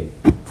my faith.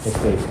 It's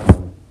based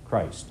on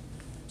Christ.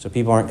 So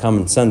people aren't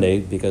coming Sunday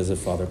because of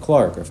Father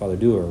Clark or Father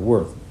Dewar or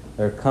Worth.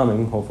 They're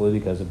coming, hopefully,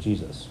 because of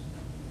Jesus.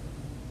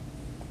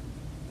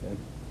 Okay?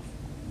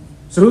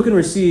 So who can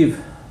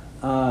receive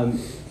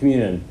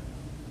communion?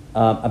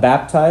 A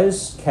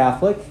baptized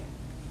Catholic.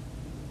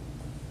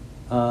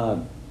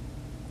 One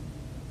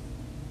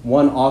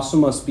also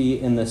must be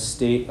in the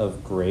state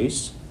of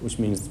grace, which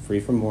means free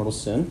from mortal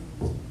sin.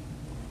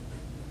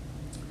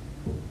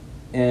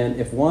 And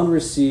if one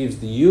receives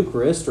the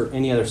Eucharist or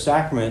any other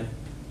sacrament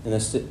in the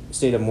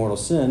state of mortal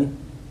sin,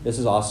 this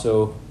is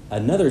also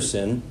another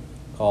sin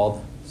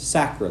called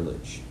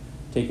sacrilege,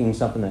 taking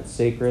something that's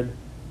sacred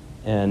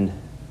and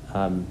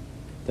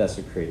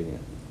desecrating it.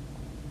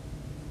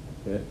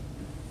 Okay.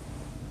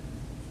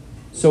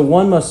 So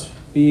one must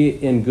be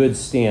in good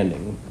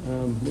standing.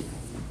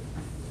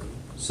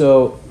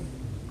 So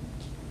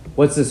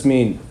what's this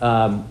mean,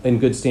 in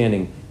good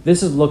standing?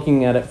 This is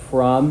looking at it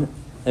from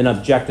an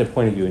objective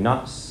point of view,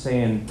 not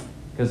saying,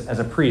 because as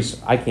a priest,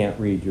 I can't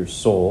read your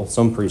soul.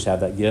 Some priests have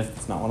that gift.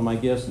 It's not one of my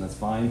gifts, and that's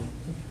fine.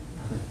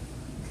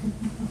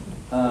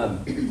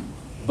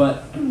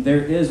 But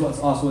there is what's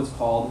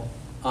called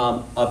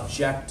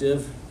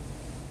objective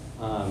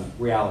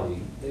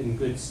reality, in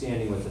good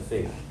standing with the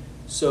faith.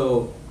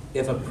 So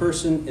if a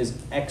person is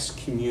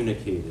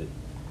excommunicated,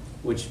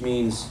 which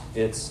means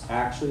it's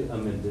actually a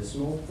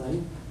medicinal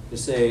thing, to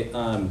say,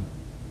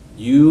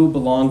 you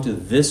belong to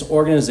this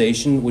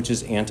organization which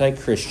is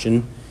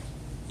anti-Christian.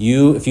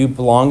 If you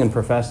belong and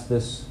profess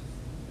this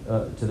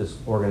to this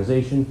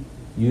organization,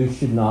 you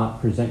should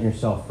not present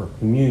yourself for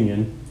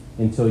communion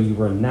until you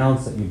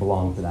renounce that you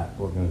belong to that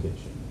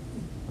organization.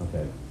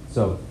 Okay,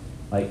 so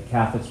like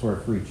Catholics were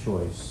a free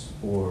choice,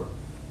 or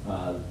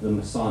the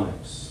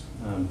Masonics,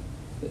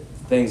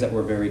 things that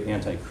were very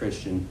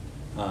anti-Christian.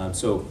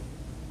 So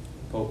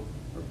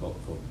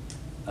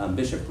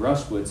Bishop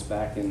Brushwitz,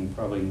 back in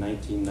probably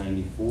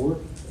 1994,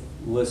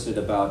 listed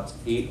about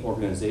 8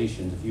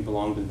 organizations. If you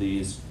belong to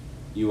these,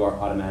 you are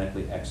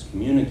automatically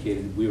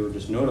excommunicated. We were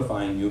just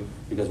notifying you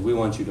because we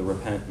want you to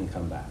repent and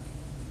come back.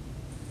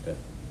 Okay.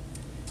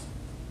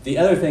 The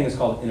other thing is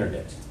called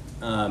interdict.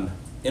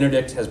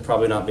 Interdict has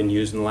probably not been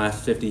used in the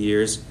last 50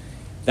 years.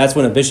 That's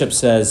when a bishop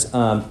says,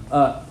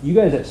 you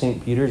guys at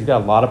St. Peter's, you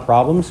got a lot of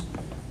problems.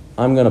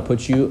 I'm going to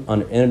put you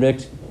under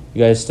interdict.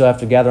 You guys still have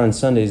to gather on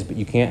Sundays, but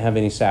you can't have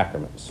any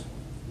sacraments.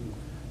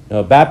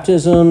 No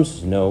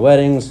baptisms, no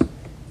weddings,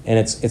 and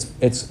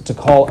it's to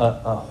call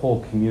a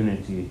whole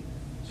community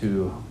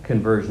to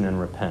conversion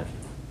and repent.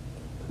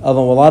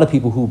 Although a lot of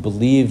people who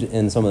believed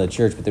in some of the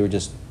church, but they were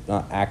just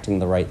not doing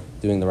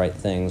the right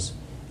things,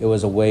 it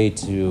was a way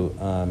to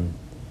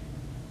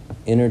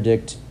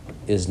interdict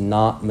is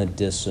not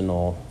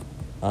medicinal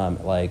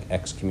like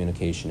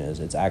excommunication is.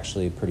 It's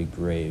actually pretty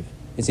grave.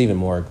 It's even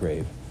more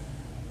grave.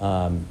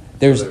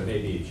 There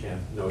may be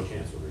no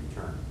chance of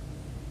return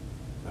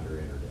under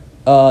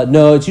interdict.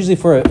 No, it's usually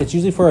for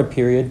a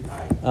period,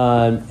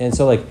 and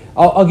so like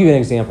I'll give you an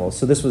example.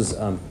 So this was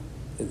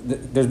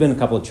there's been a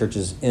couple of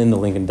churches in the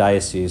Lincoln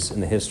Diocese in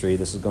the history.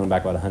 This is going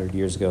back about 100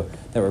 years ago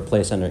that were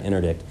placed under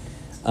interdict.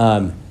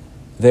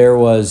 There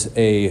was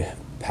a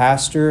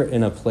pastor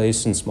in a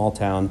place in a small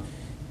town,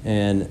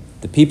 and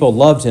the people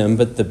loved him,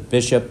 but the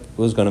bishop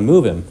was going to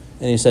move him,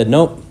 and he said,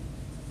 "Nope,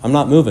 I'm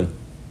not moving."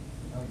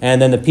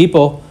 And then the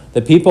people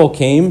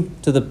came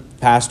to the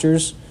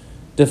pastor's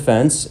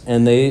defense,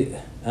 and they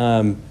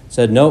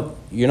said, "Nope,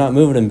 you're not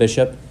moving him,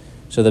 bishop."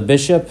 So the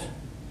bishop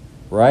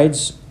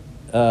rides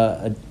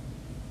a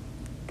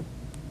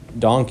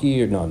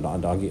donkey, or no, not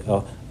a donkey,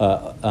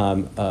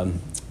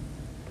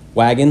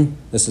 wagon.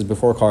 This is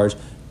before cars.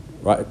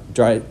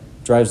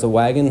 Drives the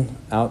wagon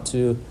out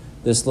to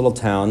this little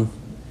town.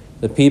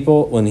 The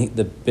people, when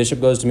the bishop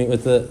goes to meet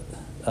with the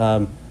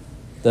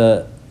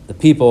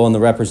people and the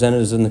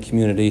representatives in the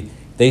community,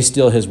 they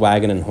steal his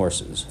wagon and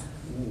horses.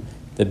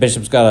 The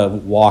bishop's got to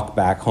walk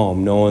back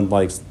home. No one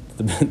likes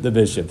the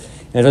bishop.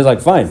 And it's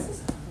like, fine,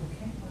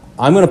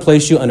 I'm going to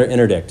place you under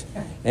interdict.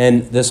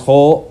 And this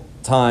whole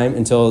time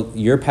until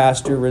your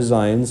pastor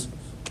resigns.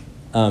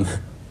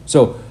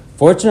 So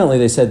fortunately,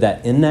 they said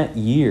that in that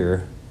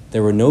year,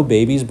 there were no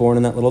babies born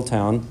in that little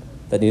town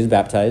that needed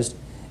baptized,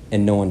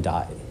 and no one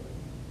died.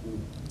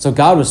 So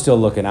God was still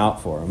looking out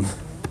for them.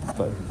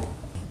 But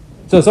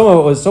so some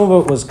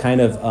of it was kind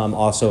of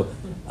also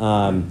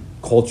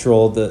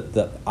cultural.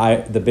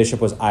 The bishop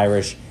was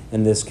Irish,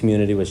 and this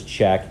community was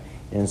Czech,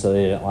 and so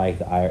they didn't like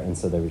the Irish, and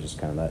so they were just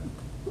kind of that.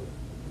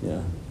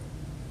 Yeah,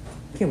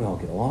 can't we all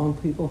get along,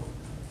 people?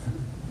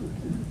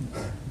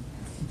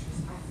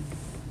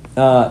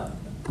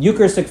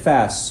 Eucharistic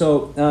fast.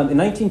 So in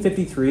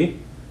 1953,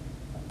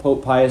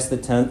 Pope Pius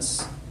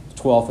X,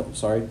 12th,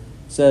 sorry,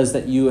 says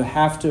that you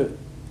have to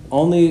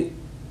only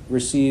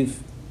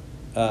receive.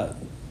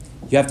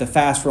 You have to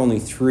fast for only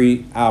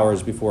 3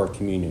 hours before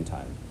communion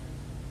time.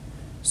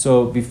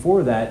 So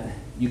before that,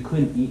 you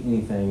couldn't eat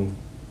anything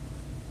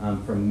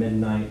from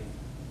midnight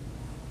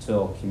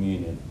till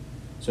communion.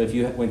 So if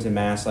you went to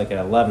Mass like at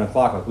 11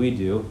 o'clock like we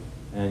do,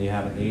 and you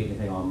haven't ate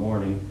anything all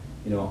morning,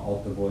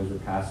 all the boys were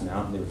passing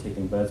out and they were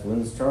taking beds.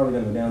 When's Charlie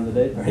going to go down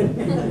today?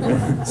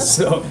 Right?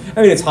 So,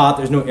 it's hot.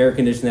 There's no air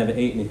conditioning. They haven't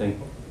ate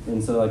anything.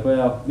 And so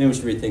well, maybe we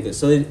should rethink this.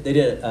 So they did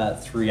it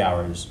 3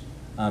 hours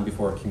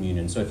before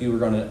communion. So if you were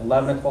going to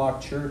 11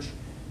 o'clock church,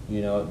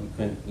 you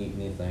couldn't eat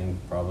anything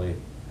probably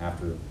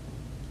after,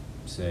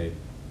 say,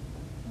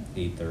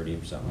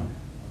 8:30 or something.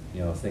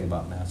 Think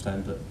about Mass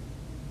time. But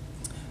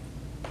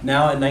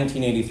now in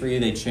 1983,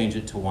 they changed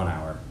it to 1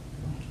 hour.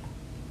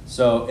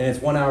 So, and it's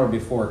 1 hour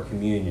before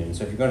communion.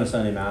 So if you're going to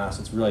Sunday Mass,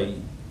 it's really,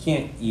 you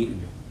can't eat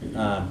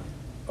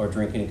or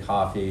drink any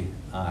coffee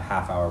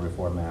half hour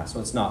before Mass. So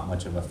it's not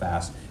much of a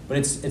fast. But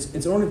it's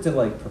in order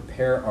to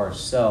prepare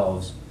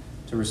ourselves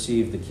to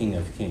receive the King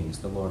of Kings,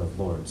 the Lord of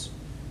Lords.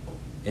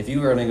 If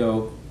you were going to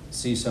go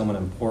see someone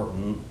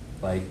important,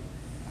 like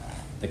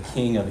the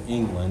King of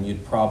England, you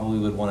probably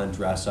would want to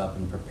dress up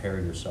and prepare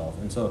yourself.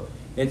 And so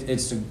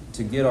it's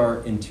to get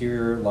our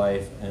interior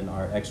life and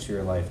our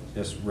exterior life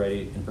just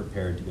ready and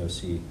prepared to go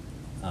see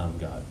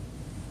God.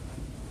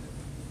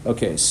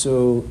 Okay,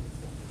 so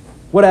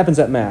what happens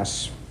at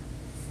Mass?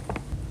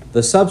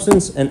 The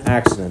substance and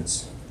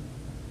accidents.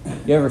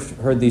 You ever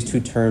heard these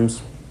two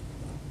terms?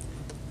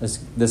 This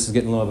is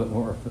getting a little bit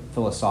more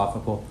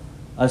philosophical.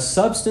 A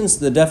substance,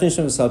 the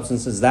definition of a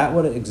substance is that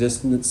what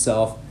exists in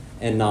itself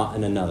and not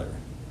in another.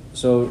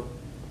 So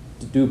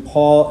do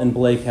Paul and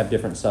Blake have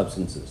different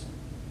substances?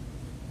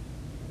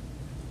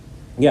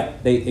 Yeah,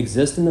 they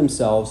exist in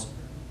themselves,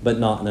 but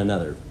not in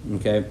another,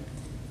 okay?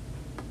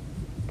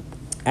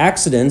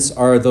 Accidents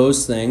are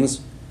those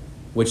things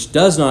which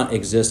does not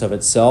exist of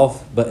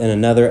itself, but in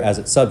another as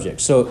its subject.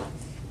 So,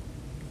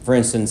 for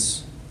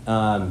instance,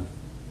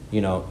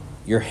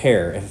 your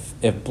hair.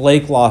 If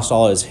Blake lost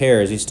all his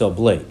hair, is he still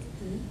Blake?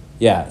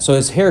 Yeah, so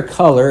his hair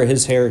color,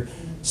 his hair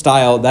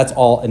style, that's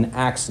all an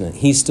accident.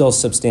 He's still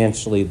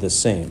substantially the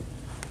same,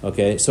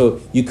 okay?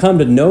 So you come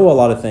to know a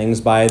lot of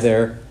things by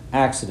their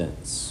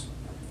accidents.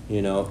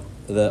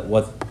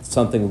 What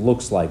something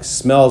looks like,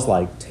 smells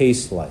like,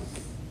 tastes like.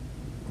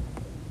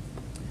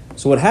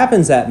 So what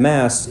happens at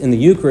Mass in the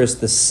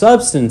Eucharist, the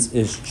substance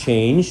is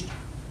changed,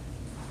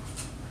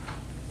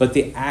 but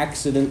the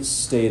accidents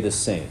stay the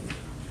same.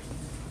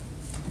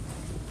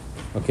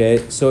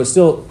 Okay, so it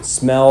still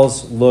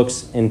smells,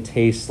 looks, and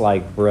tastes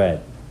like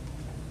bread.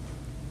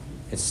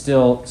 It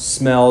still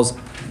smells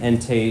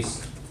and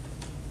tastes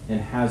and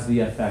has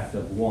the effect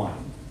of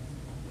wine.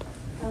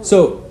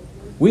 So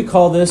we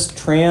call this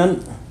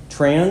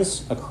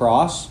trans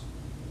across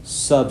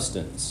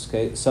substance.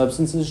 Okay,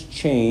 substance is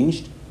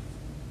changed.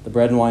 The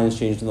bread and wine is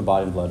changed in the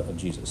body and blood of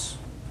Jesus.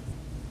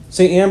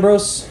 St.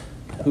 Ambrose,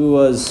 who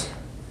was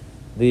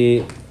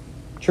the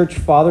church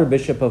father,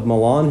 bishop of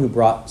Milan, who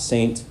brought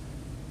St.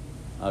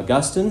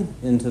 Augustine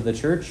into the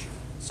church,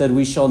 said,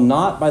 "We shall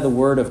not by the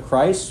word of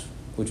Christ,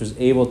 which was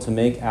able to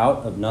make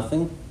out of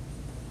nothing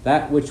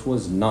that which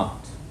was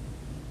not.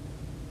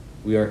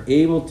 We are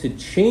able to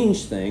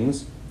change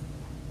things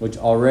which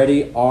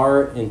already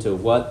are into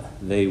what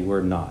they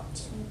were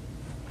not."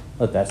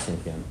 Let that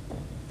sink in.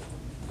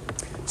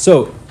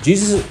 So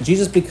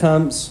Jesus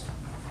becomes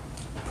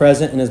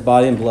present in his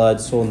body and blood,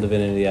 soul and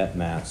divinity at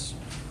Mass.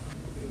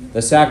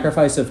 The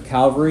sacrifice of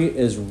Calvary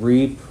is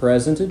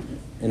represented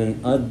in an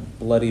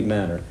unbloody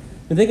manner.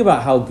 And think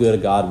about how good a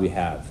God we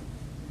have.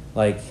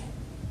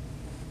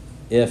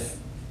 If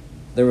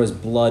there was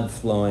blood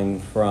flowing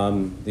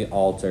from the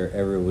altar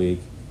every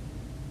week,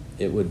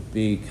 it would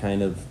be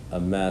kind of a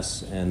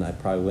mess, and I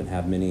probably wouldn't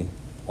have many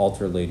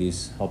altar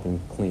ladies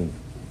helping clean.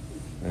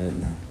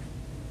 And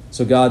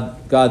so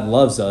God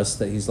loves us,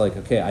 that he's like,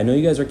 okay, I know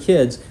you guys are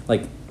kids,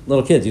 like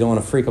little kids, you don't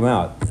want to freak them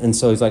out. And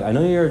so he's like, I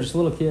know you're just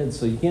little kids,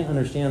 so you can't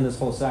understand this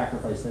whole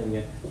sacrifice thing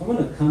yet. So I'm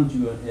going to come to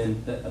you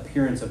in the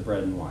appearance of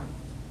bread and wine.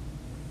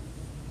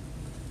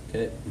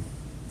 Okay.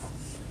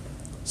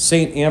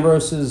 St.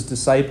 Ambrose's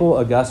disciple,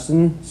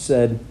 Augustine,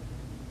 said,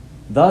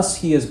 "Thus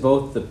he is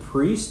both the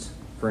priest,"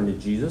 referring to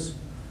Jesus,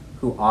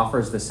 "who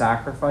offers the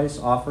sacrifice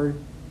offered,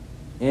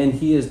 and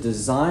he is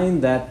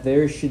designed that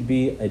there should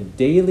be a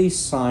daily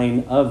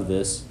sign of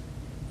this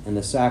in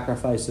the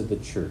sacrifice of the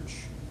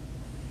church,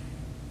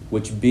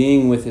 which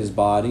being with his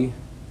body,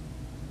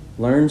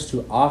 learns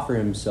to offer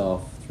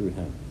himself through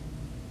him."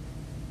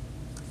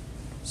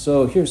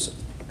 So here's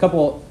a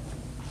couple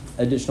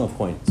additional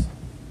points.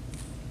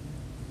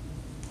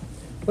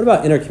 What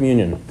about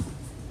intercommunion?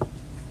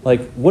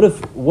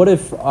 What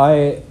if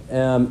I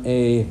am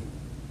a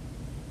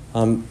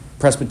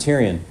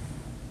Presbyterian?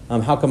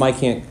 How come I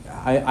can't?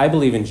 I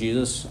believe in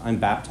Jesus. I'm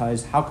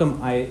baptized. How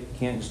come I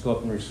can't just go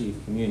up and receive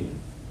communion?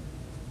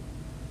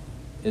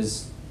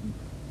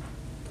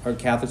 Are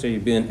Catholics, are you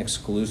being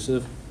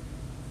exclusive?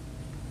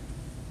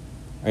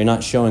 Are you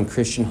not showing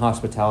Christian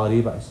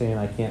hospitality by saying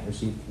I can't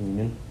receive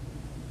communion?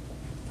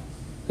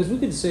 Because we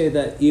could say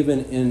that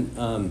even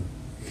in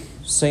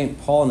St.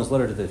 Paul in his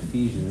letter to the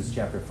Ephesians,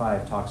 chapter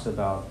 5, talks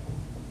about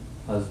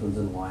husbands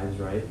and wives,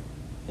 right?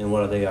 And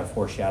what are they a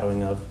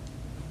foreshadowing of?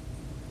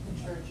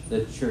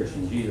 The church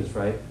and Jesus,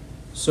 right?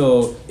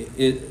 So,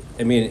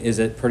 is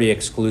it pretty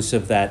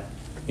exclusive that,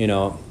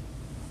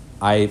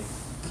 I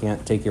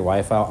can't take your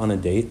wife out on a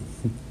date?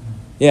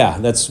 Yeah,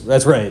 that's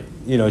right.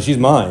 She's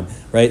mine,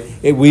 right?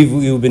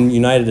 We've been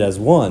united as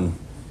one.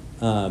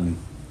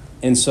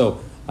 And so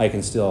I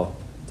can still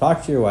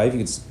talk to your wife, you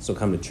can still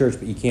come to church,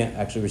 but you can't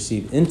actually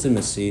receive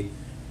intimacy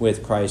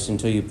with Christ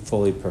until you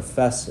fully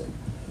profess it.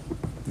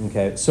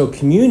 Okay, so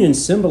communion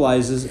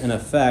symbolizes and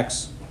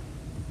affects,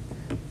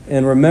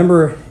 and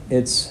remember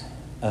its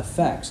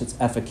effects, it's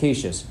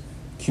efficacious.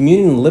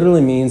 Communion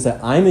literally means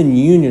that I'm in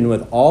union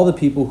with all the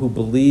people who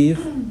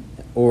believe,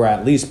 or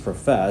at least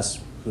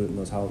profess, who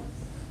knows how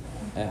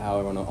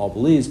everyone all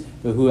believes,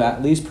 but who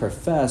at least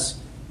profess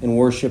and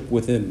worship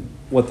within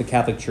what the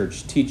Catholic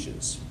Church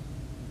teaches.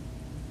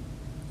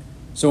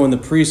 So when the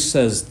priest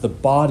says the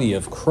body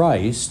of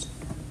Christ,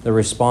 the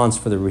response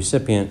for the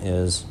recipient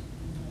is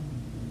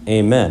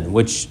amen,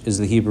 which is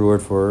the Hebrew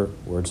word for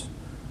words,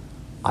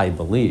 I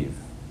believe,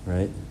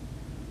 right?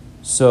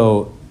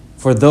 So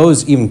for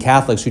those even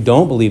Catholics who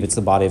don't believe it's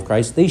the body of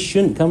Christ, they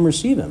shouldn't come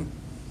receive him,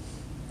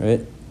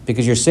 right?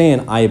 Because you're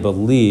saying I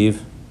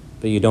believe,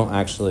 but you don't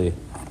actually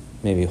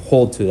maybe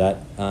hold to that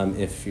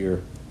if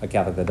you're a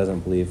Catholic that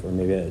doesn't believe, or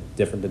maybe a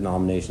different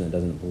denomination that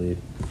doesn't believe.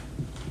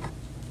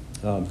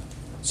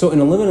 So in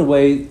a limited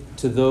way,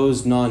 to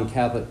those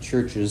non-Catholic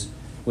churches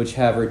which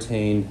have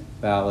retained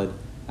valid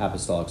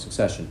apostolic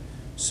succession.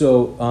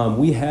 So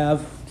we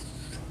have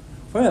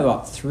probably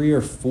about 3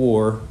 or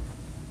 4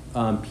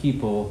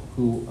 people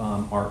who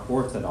are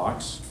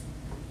Orthodox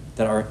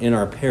that are in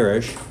our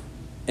parish,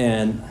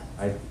 and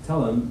I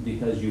tell them,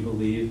 because you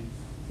believe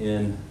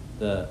in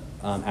the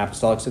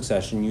apostolic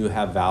succession, you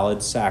have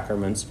valid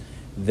sacraments,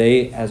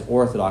 they, as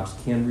Orthodox,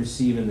 can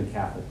receive in the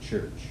Catholic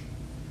Church.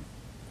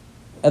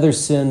 Other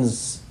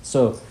sins,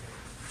 so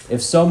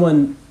if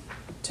someone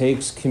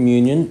takes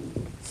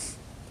communion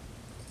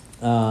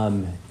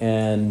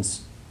and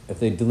if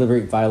they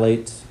deliberately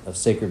violate a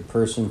sacred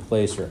person,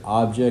 place, or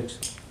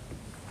object,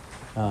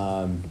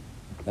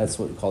 that's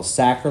what we call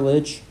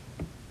sacrilege.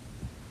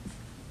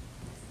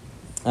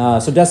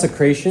 So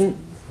desecration,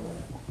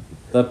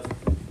 the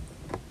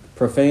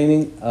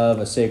profaning of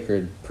a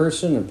sacred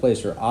person or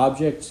place or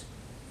object.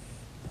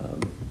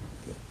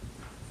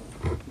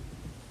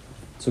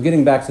 So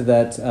getting back to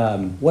that,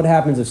 what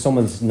happens if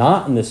someone's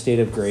not in the state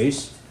of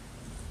grace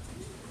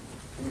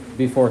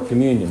before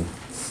communion?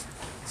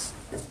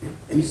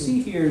 You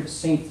see here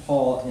St.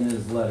 Paul in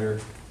his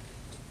letter,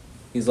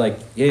 he's like,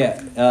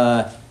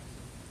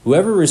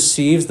 whoever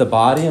receives the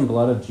body and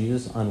blood of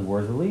Jesus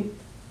unworthily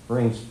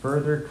brings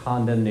further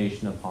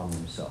condemnation upon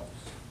themselves.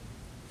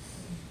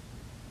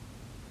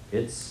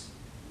 It's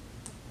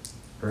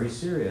very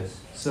serious.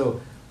 So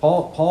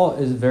Paul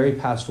is very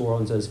pastoral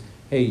and says,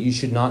 hey, you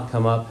should not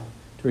come up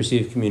to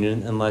receive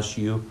communion unless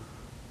you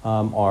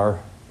are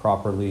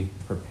properly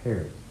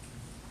prepared.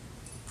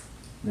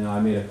 Now,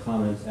 I made a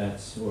comment I had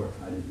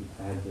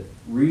the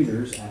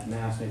readers at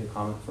Mass make a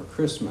comment for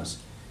Christmas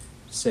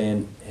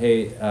saying,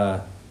 hey,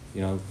 this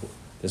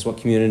is what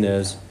communion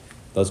is.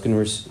 Those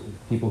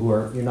people who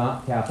are, you're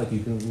not Catholic,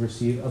 you can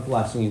receive a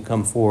blessing, you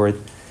come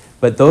forward.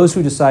 But those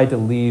who decide to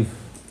leave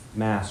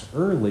Mass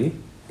early,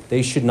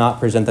 they should not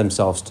present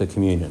themselves to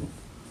communion,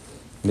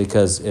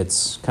 because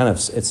it's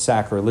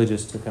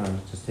sacrilegious to kind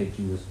of just take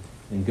Jesus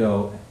and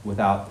go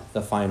without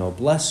the final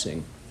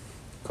blessing.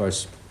 Of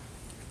course,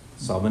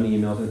 saw many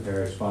emails in the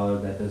parish, Father,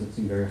 that doesn't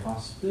seem very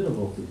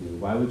hospitable to do.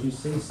 Why would you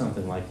say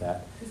something like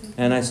that?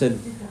 And I said,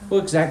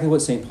 well, exactly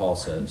what St. Paul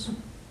says.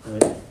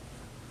 Right?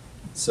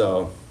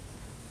 So,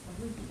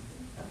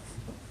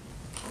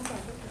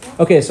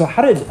 okay, so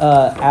how did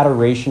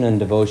adoration and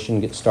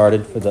devotion get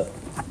started for the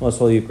Most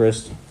Holy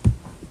Eucharist?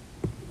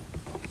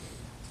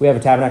 We have a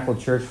tabernacle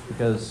church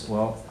because,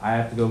 well, I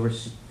have to go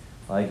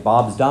like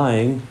Bob's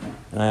dying,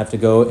 and I have to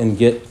go and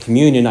get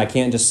communion. I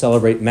can't just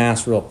celebrate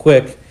Mass real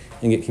quick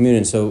and get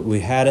communion. So we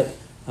had it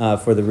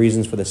for the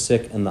reasons for the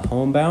sick and the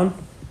homebound.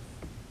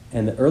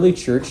 And the early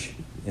church,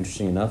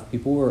 interesting enough,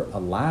 people were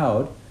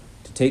allowed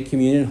to take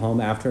communion home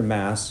after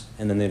Mass,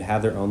 and then they'd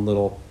have their own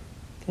little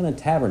kind of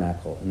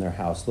tabernacle in their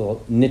house,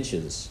 little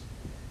niches,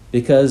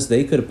 because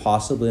they could have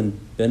possibly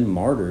been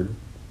martyred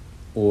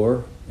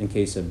or in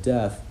case of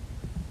death.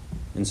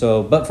 And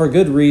so, but for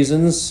good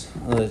reasons,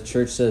 the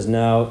church says,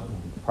 no,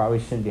 probably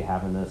shouldn't be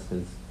having this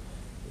because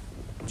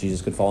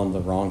Jesus could fall into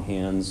the wrong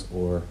hands,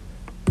 or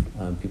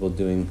people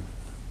doing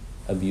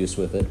abuse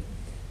with it.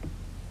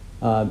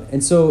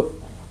 And so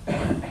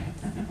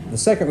the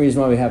second reason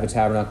why we have a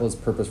tabernacle is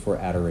purpose for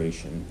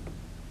adoration.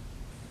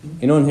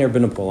 Anyone here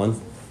been to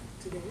Poland?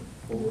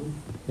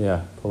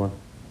 Yeah, Poland.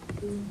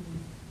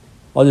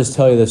 I'll just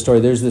tell you this story.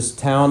 There's this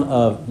town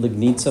of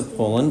Legnica,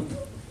 Poland,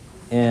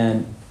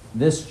 and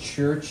this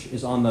church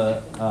is on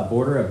the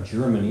border of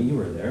Germany. You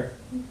were there,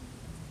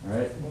 all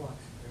right?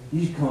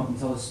 You should come up and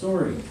tell a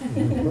story.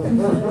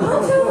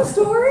 I'll tell a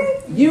story?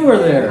 You were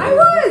there. I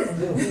was.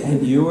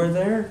 And you were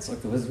there? It's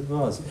like the Wizard of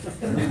Oz.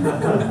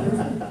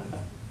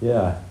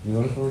 Yeah. You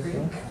want to tell a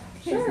story?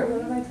 Sure,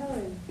 what am I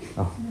telling?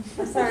 Oh.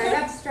 I'm sorry, I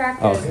got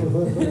distracted. Oh.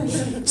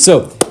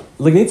 So,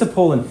 Legnica,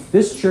 Poland.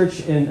 This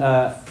church in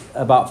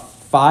about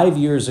 5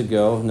 years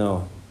ago,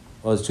 no,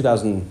 well, it was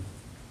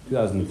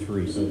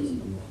 2003, so it's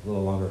a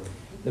little longer.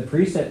 The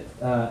priest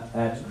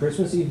at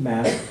Christmas Eve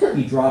Mass,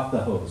 he dropped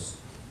the host.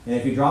 And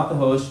if you drop the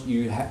host,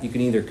 you can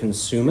either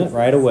consume it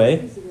right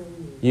away,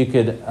 you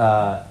could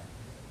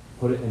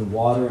put it in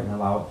water and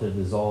allow it to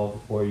dissolve,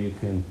 or you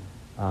can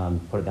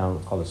put it down in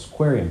what's called a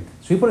squarium.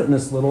 So he put it in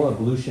this little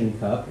ablution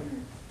cup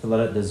to let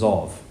it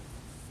dissolve.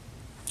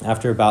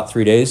 After about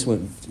 3 days,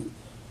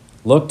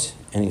 looked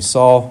and he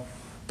saw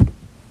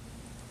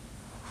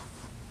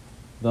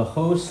the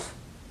host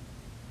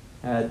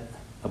had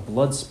a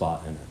blood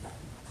spot in it.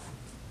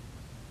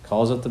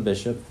 Calls up the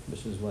bishop.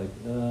 Bishop's like,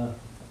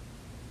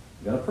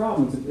 got a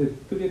problem.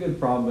 It could be a good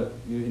problem, but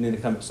you need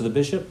to come. So the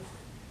bishop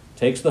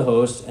takes the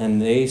host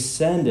and they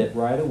send it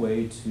right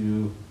away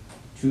to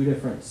 2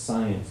 different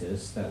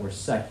scientists that were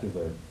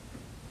secular.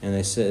 And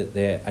they said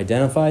they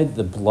identified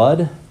the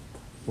blood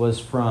was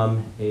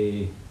from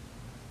a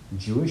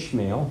Jewish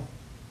male,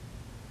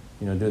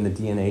 doing the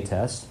DNA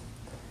test.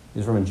 It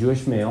was from a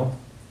Jewish male.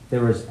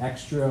 There was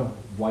extra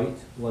white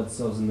blood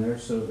cells in there,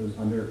 so it was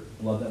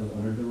blood that was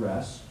under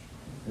duress.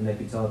 And they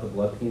could tell that the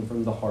blood came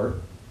from the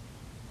heart.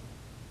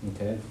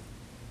 Okay?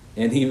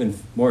 And even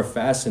more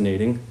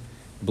fascinating,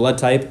 blood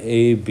type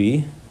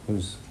AB,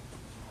 who's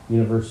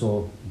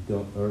universal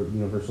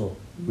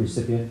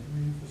recipient.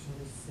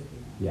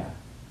 Yeah.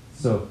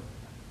 So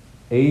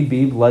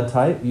AB blood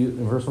type,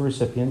 universal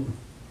recipient.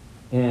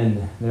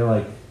 And they're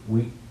like,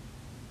 we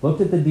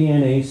looked at the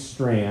DNA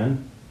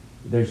strand.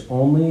 There's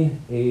only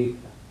a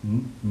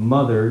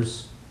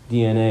mother's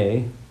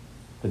DNA,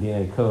 the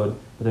DNA code,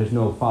 but there's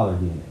no father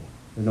DNA.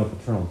 There's no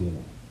paternal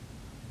DNA.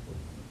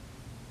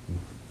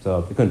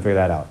 So they couldn't figure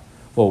that out.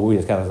 Well, we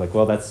just kind of was like,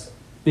 well, that's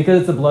because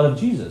it's the blood of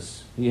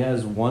Jesus. He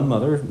has one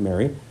mother,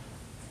 Mary,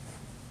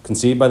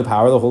 conceived by the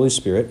power of the Holy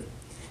Spirit.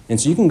 And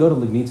so you can go to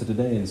Legnica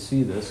today and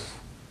see this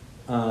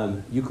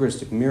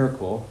Eucharistic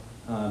miracle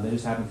that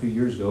just happened a few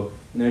years ago.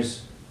 And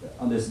there's,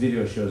 on this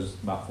video shows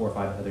about 4 or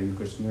 5 other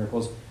Eucharistic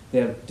miracles. They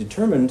have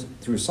determined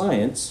through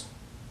science,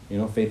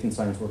 faith and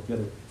science work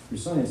together, through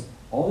science,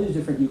 all these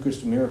different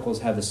Eucharistic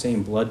miracles have the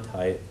same blood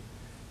type,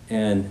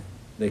 and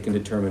they can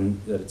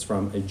determine that it's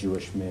from a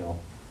Jewish male.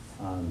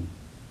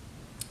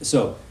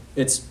 So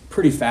it's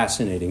pretty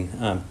fascinating.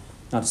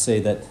 Not to say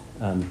that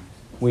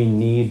we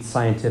need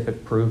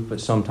scientific proof,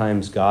 but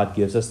sometimes God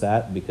gives us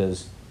that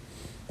because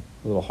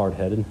we're a little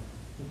hard-headed.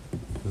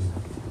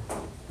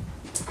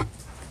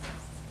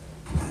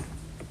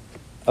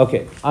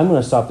 Okay, I'm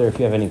going to stop there if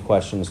you have any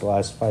questions the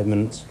last 5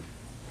 minutes.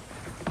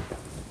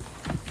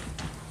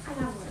 I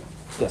have one.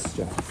 Yes,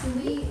 Joe. So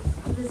we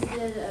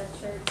visited a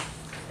church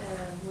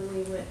when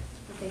we went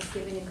for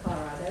Thanksgiving in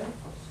Colorado,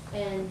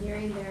 and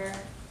during their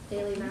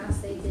daily mass,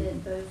 they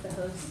did both the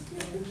host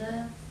and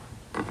the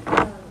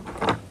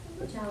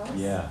chalice.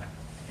 Yeah.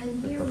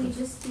 And here we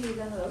just do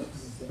the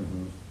host.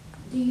 Mm-hmm.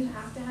 Do you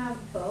have to have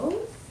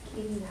both?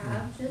 Can you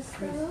have just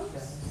the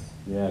host?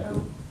 Yeah,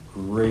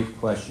 great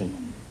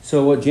question.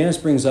 So what Janice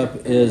brings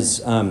up is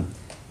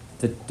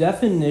the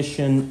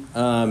definition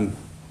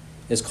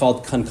is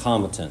called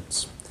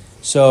concomitance.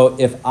 So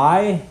if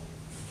I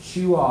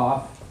chew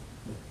off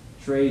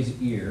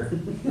Trey's ear,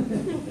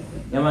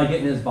 am I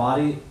getting his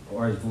body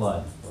or his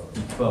blood?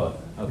 Both.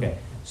 Okay.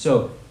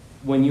 So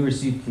when you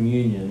receive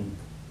communion,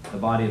 the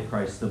body of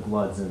Christ, the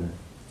blood's in it.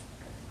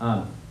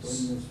 But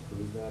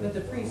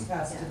the priest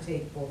has to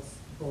take both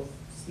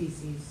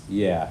species.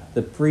 Yeah,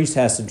 the priest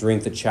has to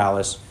drink the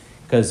chalice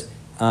because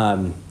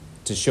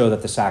to show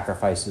that the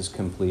sacrifice is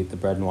complete, the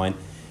bread and wine.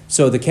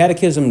 So the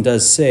Catechism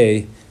does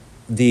say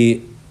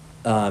the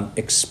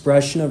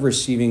expression of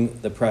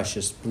receiving the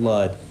precious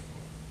blood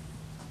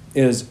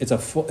it's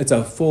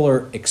a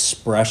fuller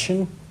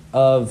expression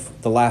of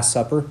the Last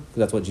Supper, because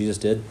that's what Jesus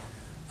did.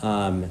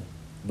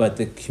 But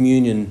the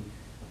communion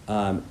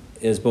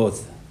is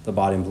both the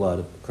body and blood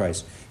of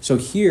Christ. So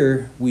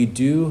here we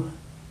do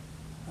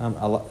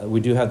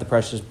have the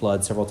precious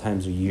blood several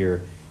times a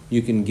year.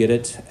 You can get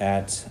it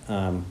at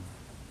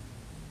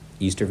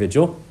Easter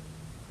Vigil,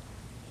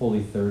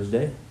 Holy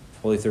Thursday,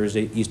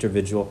 Easter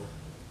Vigil,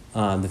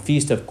 the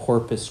Feast of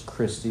Corpus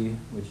Christi,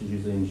 which is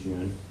usually in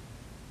June,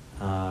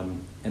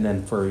 and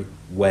then for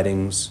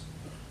weddings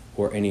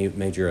or any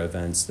major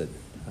events that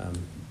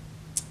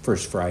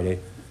First Friday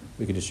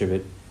we could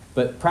distribute.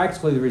 But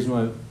practically the reason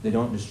why they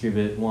don't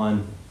distribute it,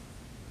 one,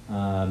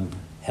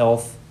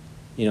 health,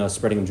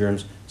 spreading of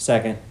germs.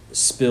 Second,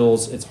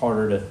 spills, it's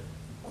harder to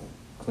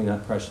clean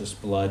up precious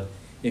blood.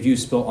 If you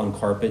spill on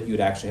carpet, you would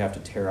actually have to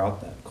tear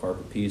out that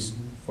carpet piece.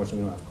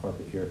 Fortunately, we don't have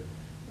carpet here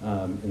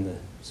in the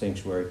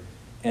sanctuary.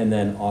 And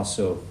then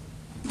also,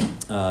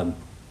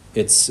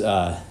 it's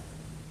the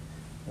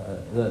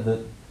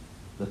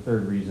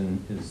third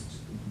reason is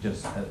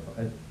just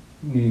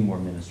needing more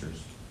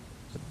ministers.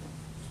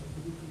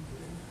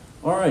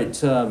 All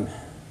right,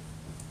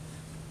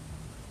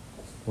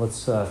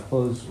 let's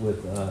close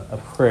with a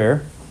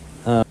prayer.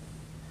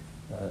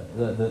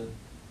 The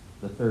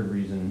the third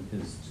reason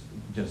is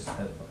just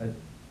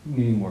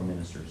needing more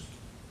ministers.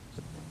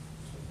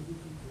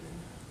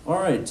 All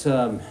right,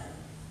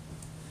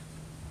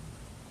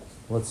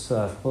 let's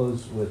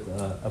close with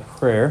a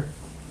prayer.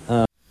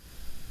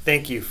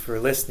 Thank you for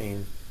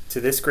listening to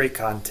this great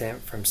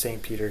content from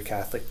St. Peter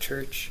Catholic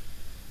Church.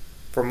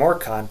 For more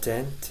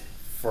content,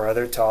 for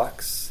other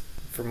talks,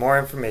 for more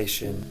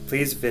information,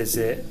 please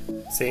visit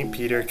St.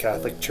 Peter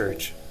Catholic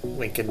Church,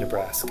 Lincoln,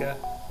 Nebraska,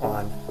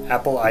 on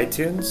Apple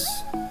iTunes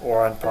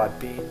or on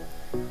Podbean,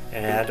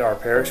 and at our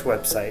parish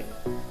website,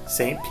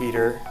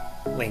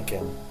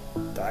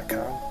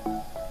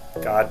 stpeterlincoln.com.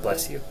 God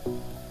bless you.